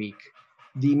uninteresting week,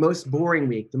 the most boring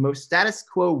week, the most status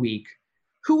quo week,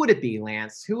 who would it be,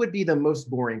 Lance? Who would be the most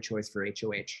boring choice for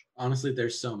HOH? Honestly,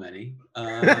 there's so many.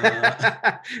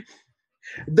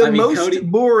 Cody,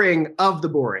 boring of the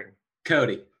boring.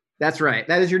 Cody. That's right.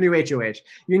 That is your new HOH.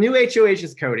 Your new HOH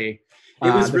is Cody.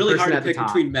 It was really hard to pick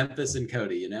between Memphis and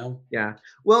Cody, Yeah.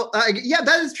 Well,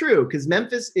 that is true, because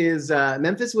Memphis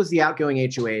was the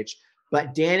outgoing HOH,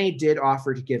 but Danny did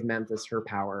offer to give Memphis her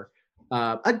power.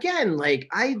 Again, like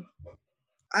I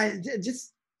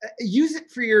just use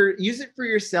it for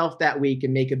yourself that week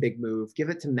and make a big move. Give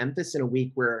it to Memphis in a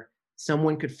week where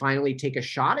someone could finally take a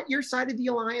shot at your side of the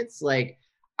alliance. Like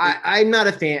I'm not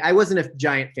a fan. I wasn't a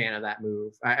giant fan of that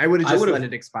move. I would have just let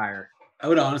it expire. I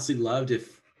would have honestly loved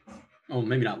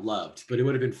maybe not loved, but it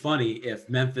would have been funny if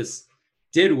Memphis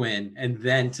did win and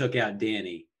then took out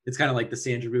Danny. It's kind of like the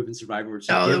Sandra Rubin Survivor, where she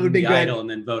give him the idol and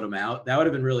then vote him out. That would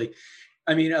have been really,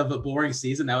 of a boring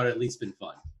season, that would have at least been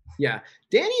fun. Yeah.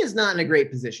 Danny is not in a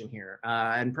great position here,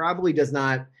 and probably does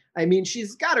not.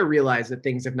 She's got to realize that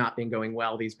things have not been going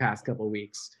well these past couple of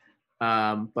weeks.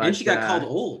 And she got called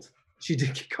old. She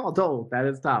did get called old. That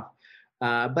is tough.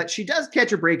 But she does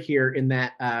catch a break here in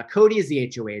that Cody is the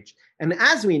HOH. And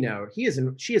as we know, she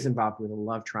is involved with a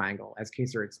love triangle, as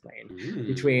Kaser explained,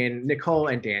 between Nicole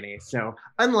and Danny. So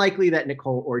unlikely that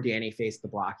Nicole or Danny face the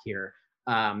block here.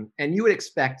 And you would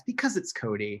expect, because it's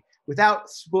Cody,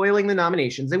 without spoiling the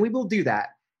nominations, and we will do that,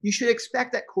 you should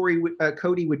expect that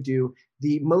Cody would do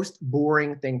the most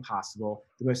boring thing possible,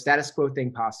 the most status quo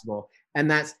thing possible, and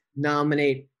that's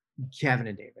nominate Kevin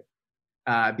and David.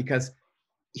 Because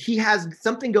he has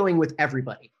something going with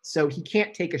everybody, so he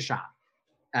can't take a shot.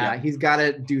 He's got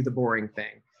to do the boring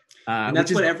thing. And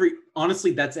that's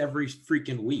honestly, that's every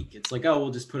freaking week. It's like, we'll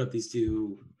just put up these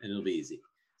 2 and it'll be easy.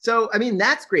 So,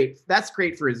 that's great. That's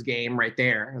great for his game right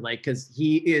there. Like, because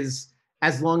he is,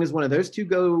 as long as one of those 2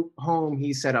 go home,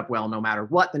 he's set up well no matter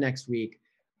what the next week.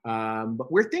 But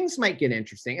where things might get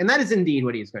interesting, and that is indeed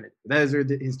what he's going to do. Those are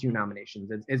his 2 nominations.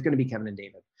 It's going to be Kevin and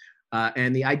David.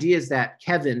 And the idea is that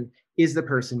Kevin is the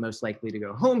person most likely to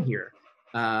go home here.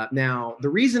 Now, the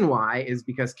reason why is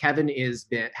because Kevin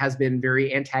has been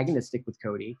very antagonistic with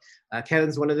Cody.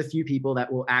 Kevin's one of the few people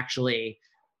that will actually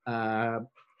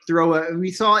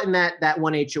we saw it in that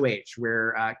one HOH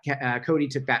where Cody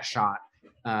took that shot.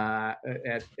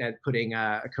 at putting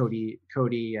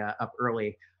Cody up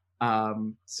early.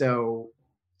 So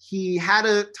he had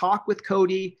a talk with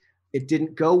Cody. It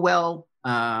didn't go well.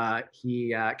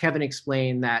 Kevin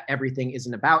explained that everything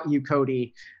isn't about you,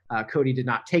 Cody. Cody did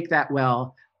not take that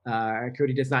well.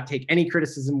 Cody does not take any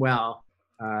criticism well.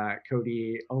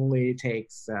 Cody only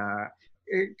takes.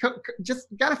 Just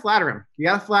gotta flatter him. You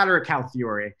gotta flatter a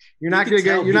Calafiore. You're not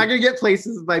gonna get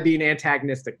places by being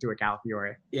antagonistic to a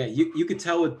Calafiore. Yeah, you could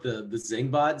tell with the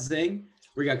Zingbot zing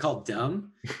where he got called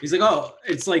dumb. He's like, oh,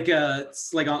 it's like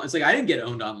I didn't get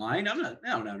owned online. I'm not.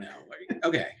 No.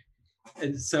 Okay,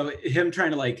 and so him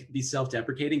trying to like be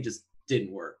self-deprecating just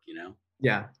didn't work.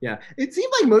 Yeah. It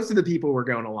seemed like most of the people were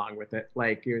going along with it.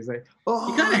 Like he was like,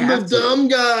 oh, I'm a dumb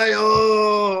guy.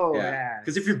 Oh, yeah.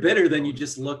 Because if you're bitter, then you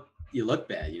look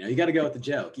bad. You got to go with the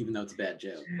joke, even though it's a bad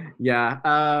joke.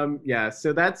 Yeah.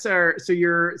 So that's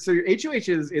your HOH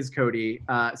is Cody.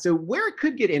 So where it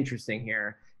could get interesting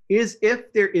here is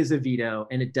if there is a veto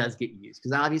and it does get used,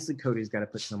 because obviously Cody's got to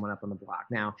put someone up on the block.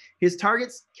 Now his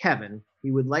target's Kevin. He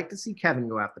would like to see Kevin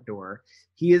go out the door.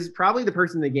 He is probably the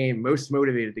person in the game most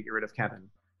motivated to get rid of Kevin.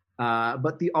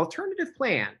 But the alternative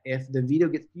plan, if the veto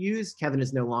gets used, Kevin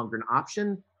is no longer an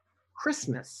option.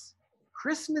 Christmas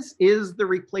is the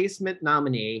replacement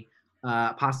nominee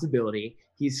possibility.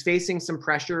 He's facing some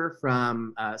pressure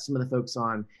from some of the folks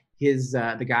on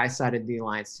the guy's side of the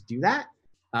alliance to do that.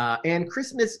 And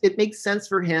Christmas, it makes sense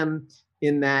for him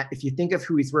in that if you think of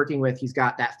who he's working with, he's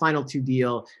got that final two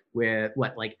deal with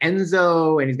like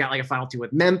Enzo, and he's got like a final two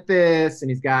with Memphis,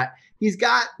 and he's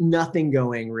got nothing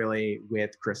going really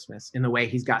with Christmas in the way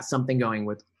he's got something going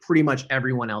with pretty much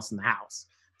everyone else in the house.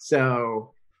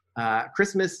 So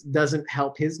Christmas doesn't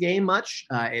help his game much.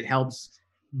 It helps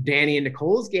Danny and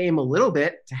Nicole's game a little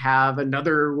bit to have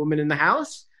another woman in the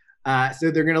house. So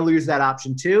they're going to lose that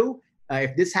option too.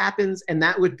 If this happens, and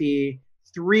that would be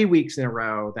 3 weeks in a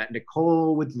row that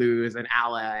Nicole would lose an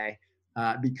ally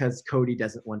because Cody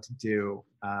doesn't want to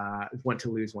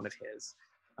lose one of his.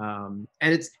 And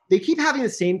they keep having the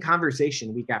same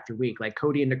conversation week after week. Like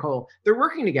Cody and Nicole, they're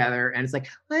working together, and it's like,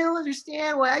 I don't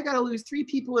understand why I got to lose 3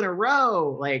 people in a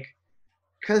row. Like,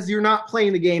 because you're not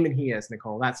playing the game and he is,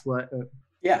 Nicole. That's what.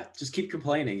 Yeah, just keep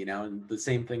complaining, and the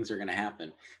same things are going to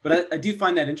happen. But I do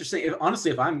find that interesting.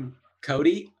 Honestly, if I'm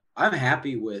Cody, I'm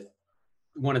happy with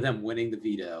one of them winning the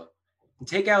veto.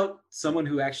 Take out someone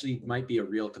who actually might be a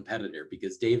real competitor,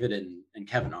 because David and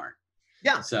Kevin aren't.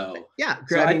 Yeah. So yeah.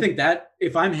 So I think that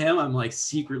if I'm him, I'm like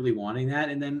secretly wanting that.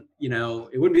 And then,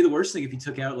 it wouldn't be the worst thing if he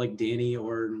took out like Danny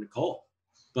or Nicole.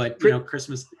 But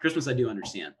Christmas, I do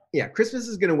understand. Yeah, Christmas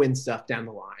is going to win stuff down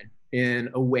the line in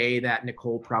a way that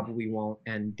Nicole probably won't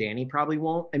and Danny probably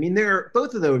won't. I mean,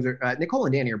 both of those are Nicole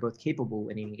and Danny are both capable of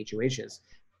winning HOHs,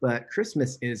 but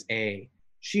Christmas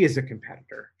she is a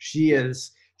competitor. She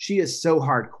is so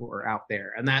hardcore out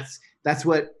there, and that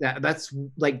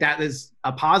is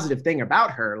a positive thing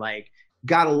about her. Like,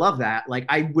 gotta love that. Like,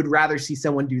 I would rather see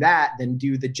someone do that than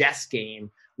do the Jess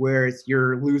game where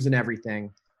you're losing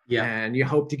everything. Yeah. And you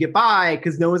hope to get by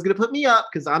because no one's gonna put me up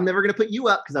because I'm never gonna put you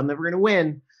up because I'm never gonna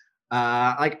win.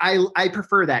 I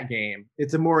prefer that game.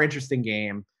 It's a more interesting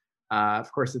game.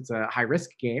 Of course, it's a high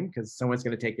risk game because someone's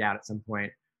gonna take you out at some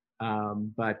point.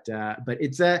 But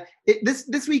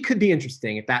this week could be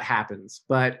interesting if that happens,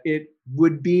 but it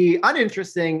would be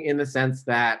uninteresting in the sense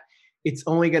that it's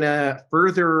only going to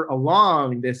further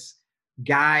along this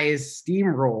guy's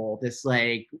steamroll, this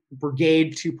like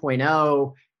Brigade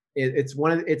 2.0.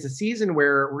 It's a season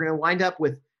where we're going to wind up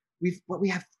with we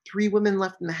have 3 women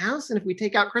left in the house, and if we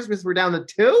take out Christmas, we're down to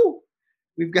 2.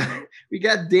 We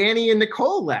got Danny and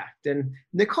Nicole left, and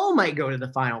Nicole might go to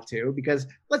the final 2 because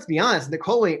let's be honest,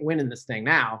 Nicole ain't winning this thing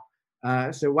now.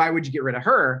 So why would you get rid of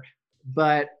her?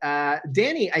 But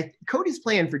Danny, Cody's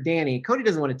playing for Danny. Cody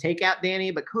doesn't want to take out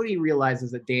Danny, but Cody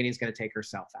realizes that Danny's going to take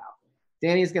herself out.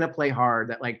 Danny's going to play hard,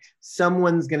 that like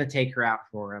someone's going to take her out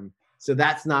for him. So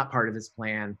that's not part of his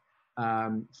plan.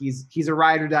 He's a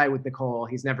ride or die with Nicole.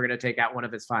 He's never going to take out one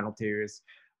of his final 2s.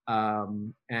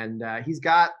 He's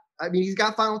got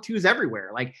final 2s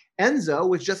everywhere. Like Enzo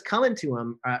was just coming to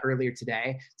him earlier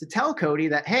today to tell Cody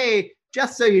that, hey,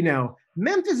 just so you know,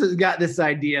 Memphis has got this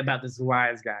idea about this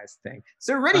wise guys thing.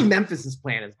 So already Memphis's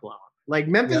plan is blown. Like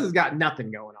Memphis has got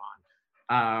nothing going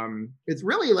on. It's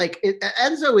really like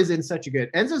Enzo's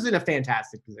in a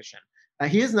fantastic position.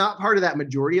 He is not part of that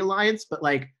majority alliance, but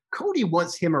like Cody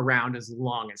wants him around as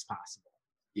long as possible.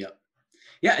 Yep.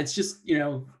 Yeah. It's just,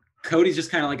 Cody's just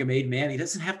kind of like a made man. He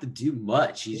doesn't have to do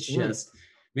much. He's just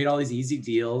made all these easy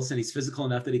deals, and he's physical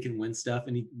enough that he can win stuff.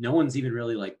 And no one's even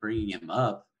really like bringing him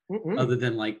up other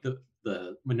than like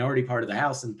the minority part of the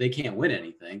house, and they can't win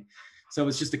anything. So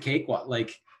it's just a cakewalk.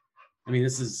 Like, I mean,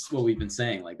 this is what we've been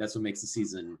saying. Like, that's what makes the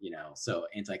season, so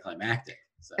anticlimactic.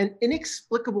 So. An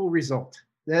inexplicable result.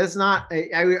 That is not.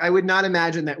 I would not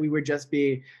imagine that we would just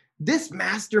be this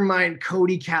mastermind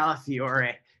Cody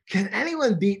Calafiore. Can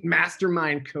anyone beat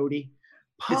mastermind Cody?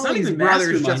 Paulie's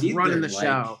brothers just running the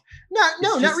show.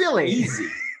 No, not really. Easy.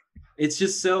 It's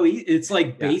just so easy. It's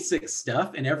like basic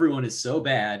stuff, and everyone is so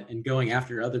bad and going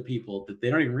after other people that they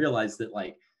don't even realize that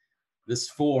like this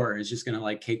 4 is just going to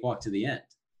like cakewalk to the end.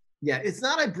 Yeah, it's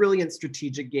not a brilliant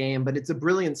strategic game, but it's a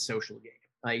brilliant social game.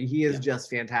 Like he is just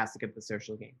fantastic at the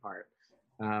social game part.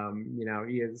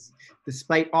 He is,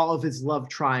 despite all of his love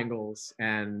triangles,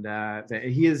 and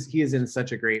he is in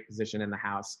such a great position in the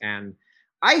house. And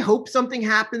I hope something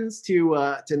happens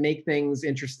to make things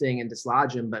interesting and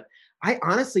dislodge him, but I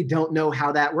honestly don't know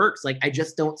how that works. Like, I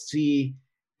just don't see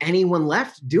anyone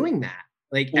left doing that.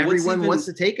 Like, everyone wants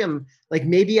to take him. Like,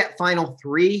 maybe at final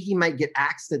 3, he might get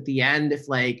axed at the end if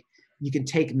like you can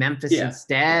take Memphis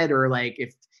instead, or like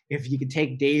if you could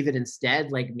take David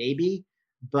instead, like maybe.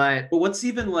 But what's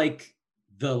even like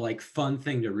the like fun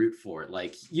thing to root for?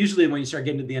 Like, usually when you start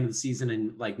getting to the end of the season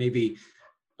and like maybe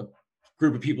a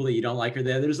group of people that you don't like are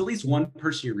there's at least one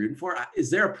person you're rooting for. Is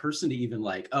there a person to even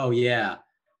like, oh yeah,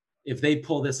 if they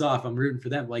pull this off, I'm rooting for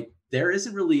them? Like, there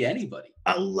isn't really anybody.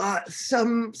 A lot.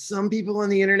 Some people on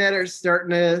the internet are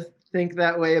starting to think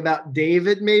that way about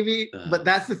David, maybe. But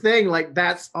that's the thing. Like,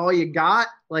 that's all you got.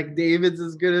 Like, David's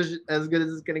as good as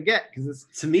it's gonna get. Because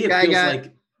to me, it feels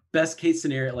like best case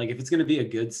scenario. Like, if it's gonna be a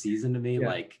good season to me,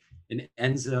 like an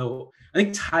Enzo. I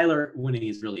think Tyler winning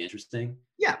is really interesting.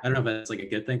 Yeah. I don't know if that's like a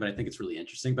good thing, but I think it's really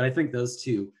interesting. But I think those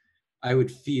two, I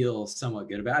would feel somewhat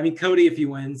good about. I mean, Cody, if he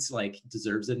wins, like,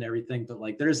 deserves it and everything, but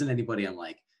like there isn't anybody I'm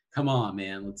like, come on,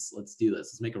 man, let's do this.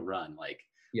 Let's make a run. Like,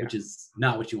 which is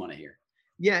not what you want to hear.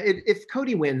 Yeah, if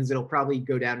Cody wins, it'll probably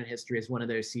go down in history as one of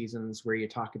those seasons where you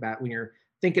talk about when you're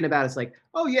thinking about it's like,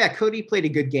 oh yeah, Cody played a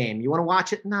good game. You want to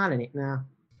watch it? No.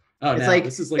 Oh, it's like,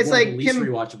 this is like one of the least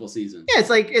rewatchable seasons. Yeah,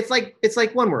 it's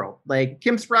like One World. Like,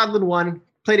 Kim Spradlin won,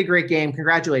 played a great game.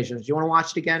 Congratulations. Do you want to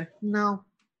watch it again? No,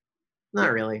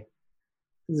 not really.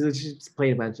 Just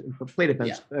played a bunch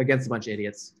against a bunch of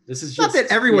idiots. This is just, not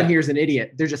that everyone here is an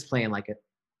idiot. They're just playing like it.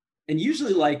 And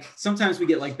usually, like, sometimes we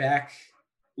get like back,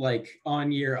 like,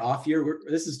 on year, off year.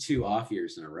 This is 2 off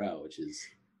years in a row, which is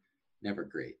never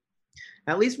great.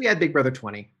 At least we had Big Brother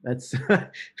 20. That's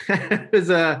it was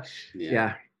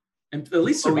And at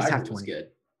least Survivor was good.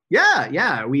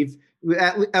 Yeah. We've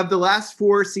of the last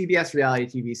 4 CBS reality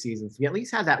TV seasons, we at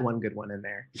least had that one good one in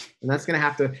there. And that's going to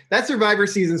have to, that Survivor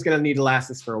season is going to need to last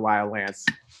us for a while, Lance.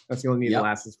 That's going to need to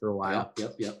last us for a while.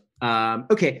 Yep.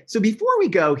 Okay. So before we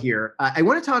go here, I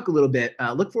want to talk a little bit,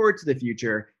 look forward to the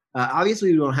future.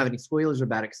 Obviously we don't have any spoilers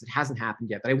about it because it hasn't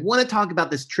happened yet, but I want to talk about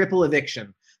this triple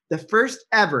eviction, the first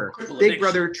ever Big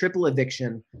Brother triple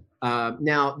eviction.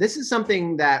 Now this is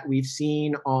something that we've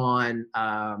seen on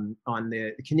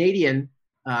the Canadian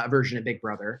version of Big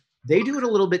Brother. They do it a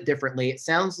little bit differently. It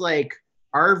sounds like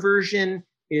our version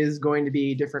is going to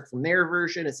be different from their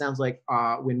version. It sounds like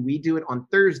when we do it on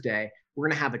Thursday, we're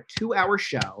going to have a 2-hour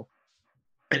show.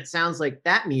 It sounds like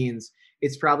that means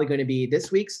it's probably going to be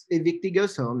this week's Evictee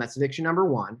Goes Home. That's eviction number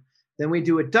 1. Then we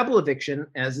do a double eviction,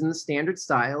 as in the standard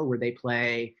style, where they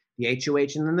play the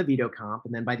HOH and then the veto comp.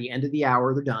 And then by the end of the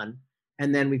hour, they're done.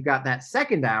 And then we've got that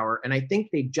second hour. And I think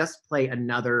they just play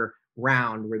another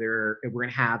round where we're going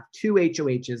to have 2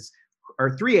 HOHs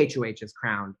or 3 HOHs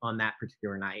crowned on that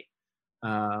particular night.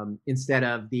 Instead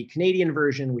of the Canadian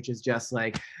version, which is just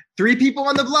like 3 people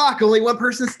on the block, only 1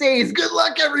 person stays. Good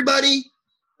luck, everybody.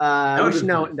 No,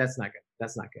 that's not good.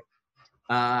 That's not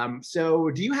good. So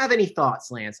do you have any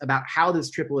thoughts, Lance, about how this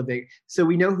triple evict? So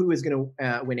we know who is going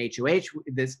to win HOH.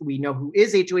 We know who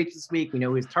is HOH this week. We know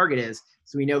who his target is.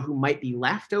 So we know who might be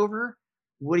left over.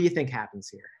 What do you think happens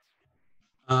here?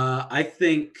 I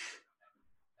think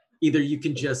either you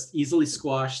can just easily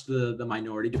squash the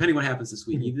minority, depending what happens this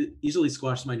week. You easily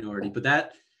squash the minority, but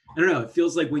that, I don't know, it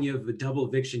feels like when you have a double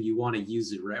eviction, you want to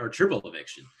use it right, or triple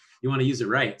eviction, you want to use it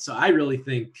right. So I really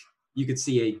think you could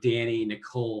see a Danny,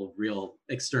 Nicole real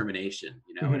extermination,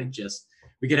 and it just,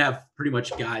 we could have pretty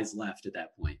much guys left at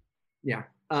that point. Yeah.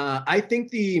 I think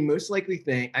the most likely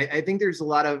thing, I think there's a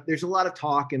lot of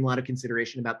talk and a lot of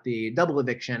consideration about the double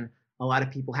eviction. A lot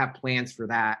of people have plans for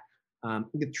that.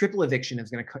 The triple eviction is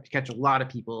going to catch a lot of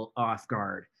people off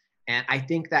guard. And I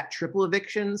think that triple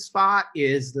eviction spot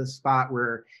is the spot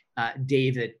where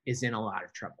David is in a lot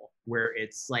of trouble, where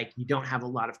it's like you don't have a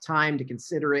lot of time to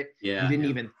consider it. Yeah, you didn't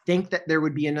even think that there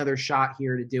would be another shot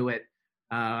here to do it.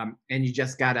 And you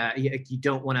just gotta, you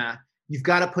don't want to, you've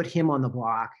got to put him on the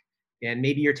block, and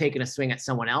maybe you're taking a swing at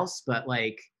someone else. But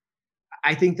like,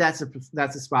 I think that's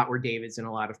a spot where David's in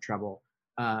a lot of trouble.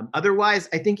 Otherwise,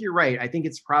 I think you're right. I think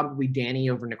it's probably Danny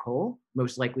over Nicole,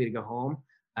 most likely to go home,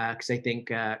 because I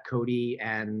think Cody,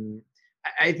 and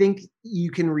I think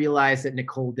you can realize that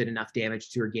Nicole did enough damage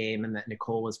to her game, and that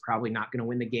Nicole was probably not going to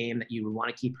win the game, that you would want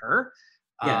to keep her.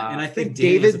 Yeah, and I think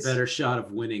Danny has a better shot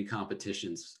of winning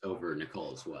competitions over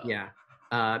Nicole as well. Yeah.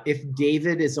 If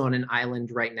David is on an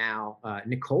island right now,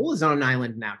 Nicole is on an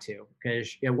island now too,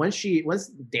 because once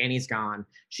Danny's gone,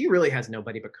 she really has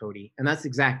nobody but Cody, and that's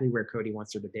exactly where Cody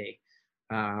wants her to be.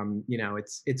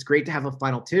 It's great to have a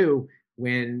final two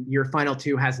when your final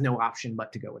two has no option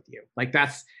but to go with you. Like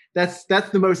that's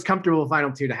the most comfortable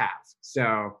final two to have.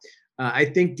 So I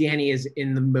think Danny is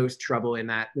in the most trouble in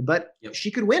that, but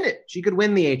she could win it. She could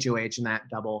win the HOH in that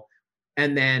double.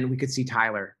 And then we could see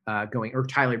Tyler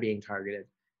Tyler being targeted.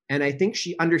 And I think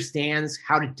she understands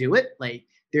how to do it. Like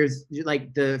there's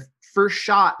like the first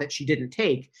shot that she didn't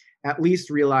take, at least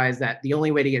realize that the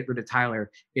only way to get rid of Tyler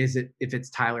is if it's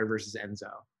Tyler versus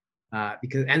Enzo.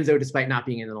 Because Enzo, despite not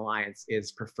being in an alliance,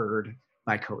 is preferred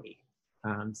by Cody.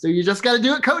 So you just got to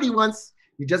do it Cody once.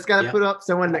 You just got to put up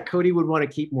someone that Cody would want to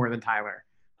keep more than Tyler.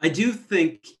 I do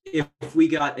think if we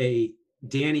got a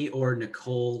Danny or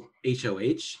Nicole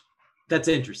HOH, that's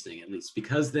interesting, at least,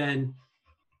 because then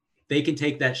they can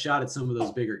take that shot at some of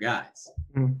those bigger guys,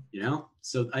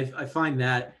 So I find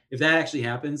that if that actually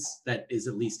happens, that is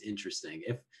at least interesting.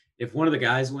 If one of the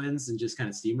guys wins and just kind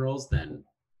of steamrolls, then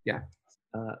yeah.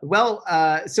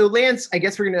 So Lance, I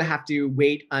guess we're going to have to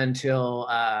wait until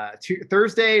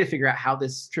Thursday to figure out how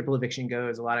this triple eviction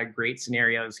goes. A lot of great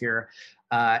scenarios here.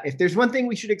 If there's one thing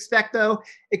we should expect, though,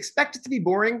 expect it to be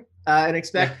boring and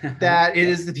expect that it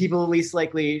is the people least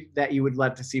likely that you would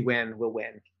love to see win will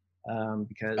win.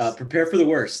 Because prepare for the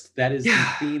worst. That is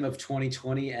the theme of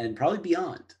 2020 and probably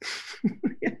beyond.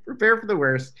 Prepare for the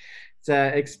worst. So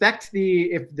expect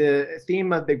if the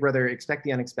theme of Big Brother, expect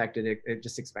the unexpected.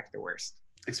 Just expect the worst.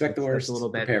 Expect the worst. A little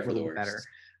bit. Prepare for the worst.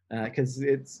 Better, because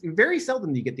it's very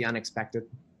seldom you get the unexpected.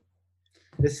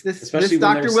 This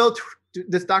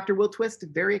Dr. Will twist,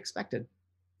 very expected.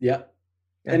 Yeah,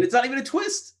 and it's not even a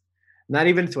twist. Not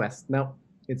even a twist. No,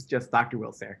 it's just Dr.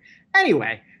 Will's there.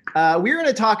 Anyway, we're going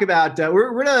to talk about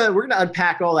we're gonna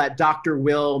unpack all that Dr.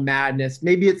 Will madness.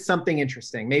 Maybe it's something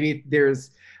interesting. Maybe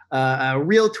there's a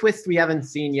real twist we haven't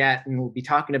seen yet, and we'll be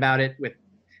talking about it with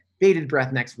bated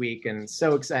breath next week. And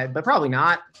so excited, but probably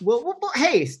not. We'll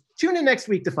hey, tune in next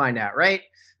week to find out. Right?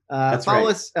 Follow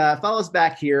us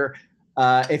back here.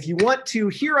 If you want to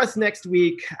hear us next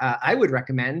week, I would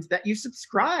recommend that you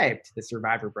subscribe to the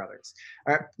Survivor Brothers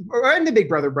or in the Big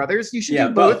Brother Brothers. You should do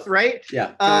both, right?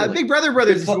 Yeah. Totally. Big Brother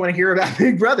Brothers, if you want to hear about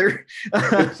Big Brother.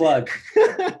 Good plug.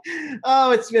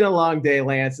 Oh, it's been a long day,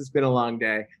 Lance. It's been a long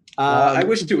day. I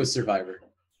wish it was Survivor.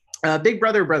 Big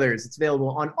Brother Brothers. It's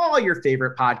available on all your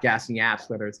favorite podcasting apps,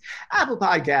 whether it's Apple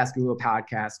Podcasts, Google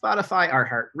Podcasts, Spotify,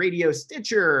 iHeartRadio,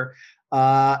 Stitcher,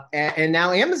 and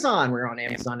now Amazon. We're on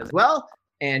Amazon as well.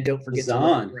 And don't forget to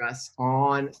look for us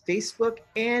on Facebook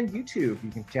and YouTube.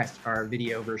 You can catch our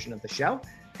video version of the show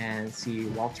and see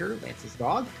Walter, Lance's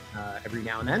dog, every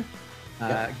now and then.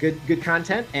 Good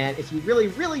content. And if you really,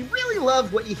 really, really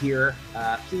love what you hear,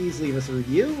 please leave us a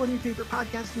review on your favorite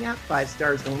podcasting app. 5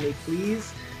 stars only,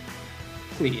 please.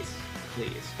 Please.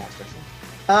 5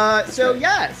 stars.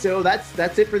 So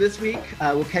that's it for this week.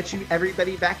 We'll catch you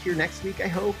everybody back here next week, I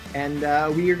hope. And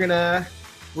we're gonna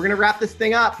wrap this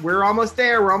thing up. We're almost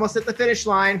there. We're almost at the finish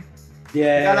line.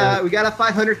 Yeah. We got a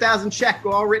 500,000 check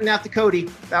all written out to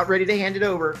Cody. About ready to hand it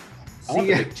over.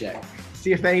 Check.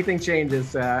 See if anything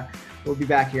changes. We'll be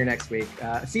back here next week.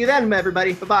 See you then,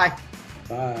 everybody. Bye-bye.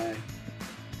 Bye.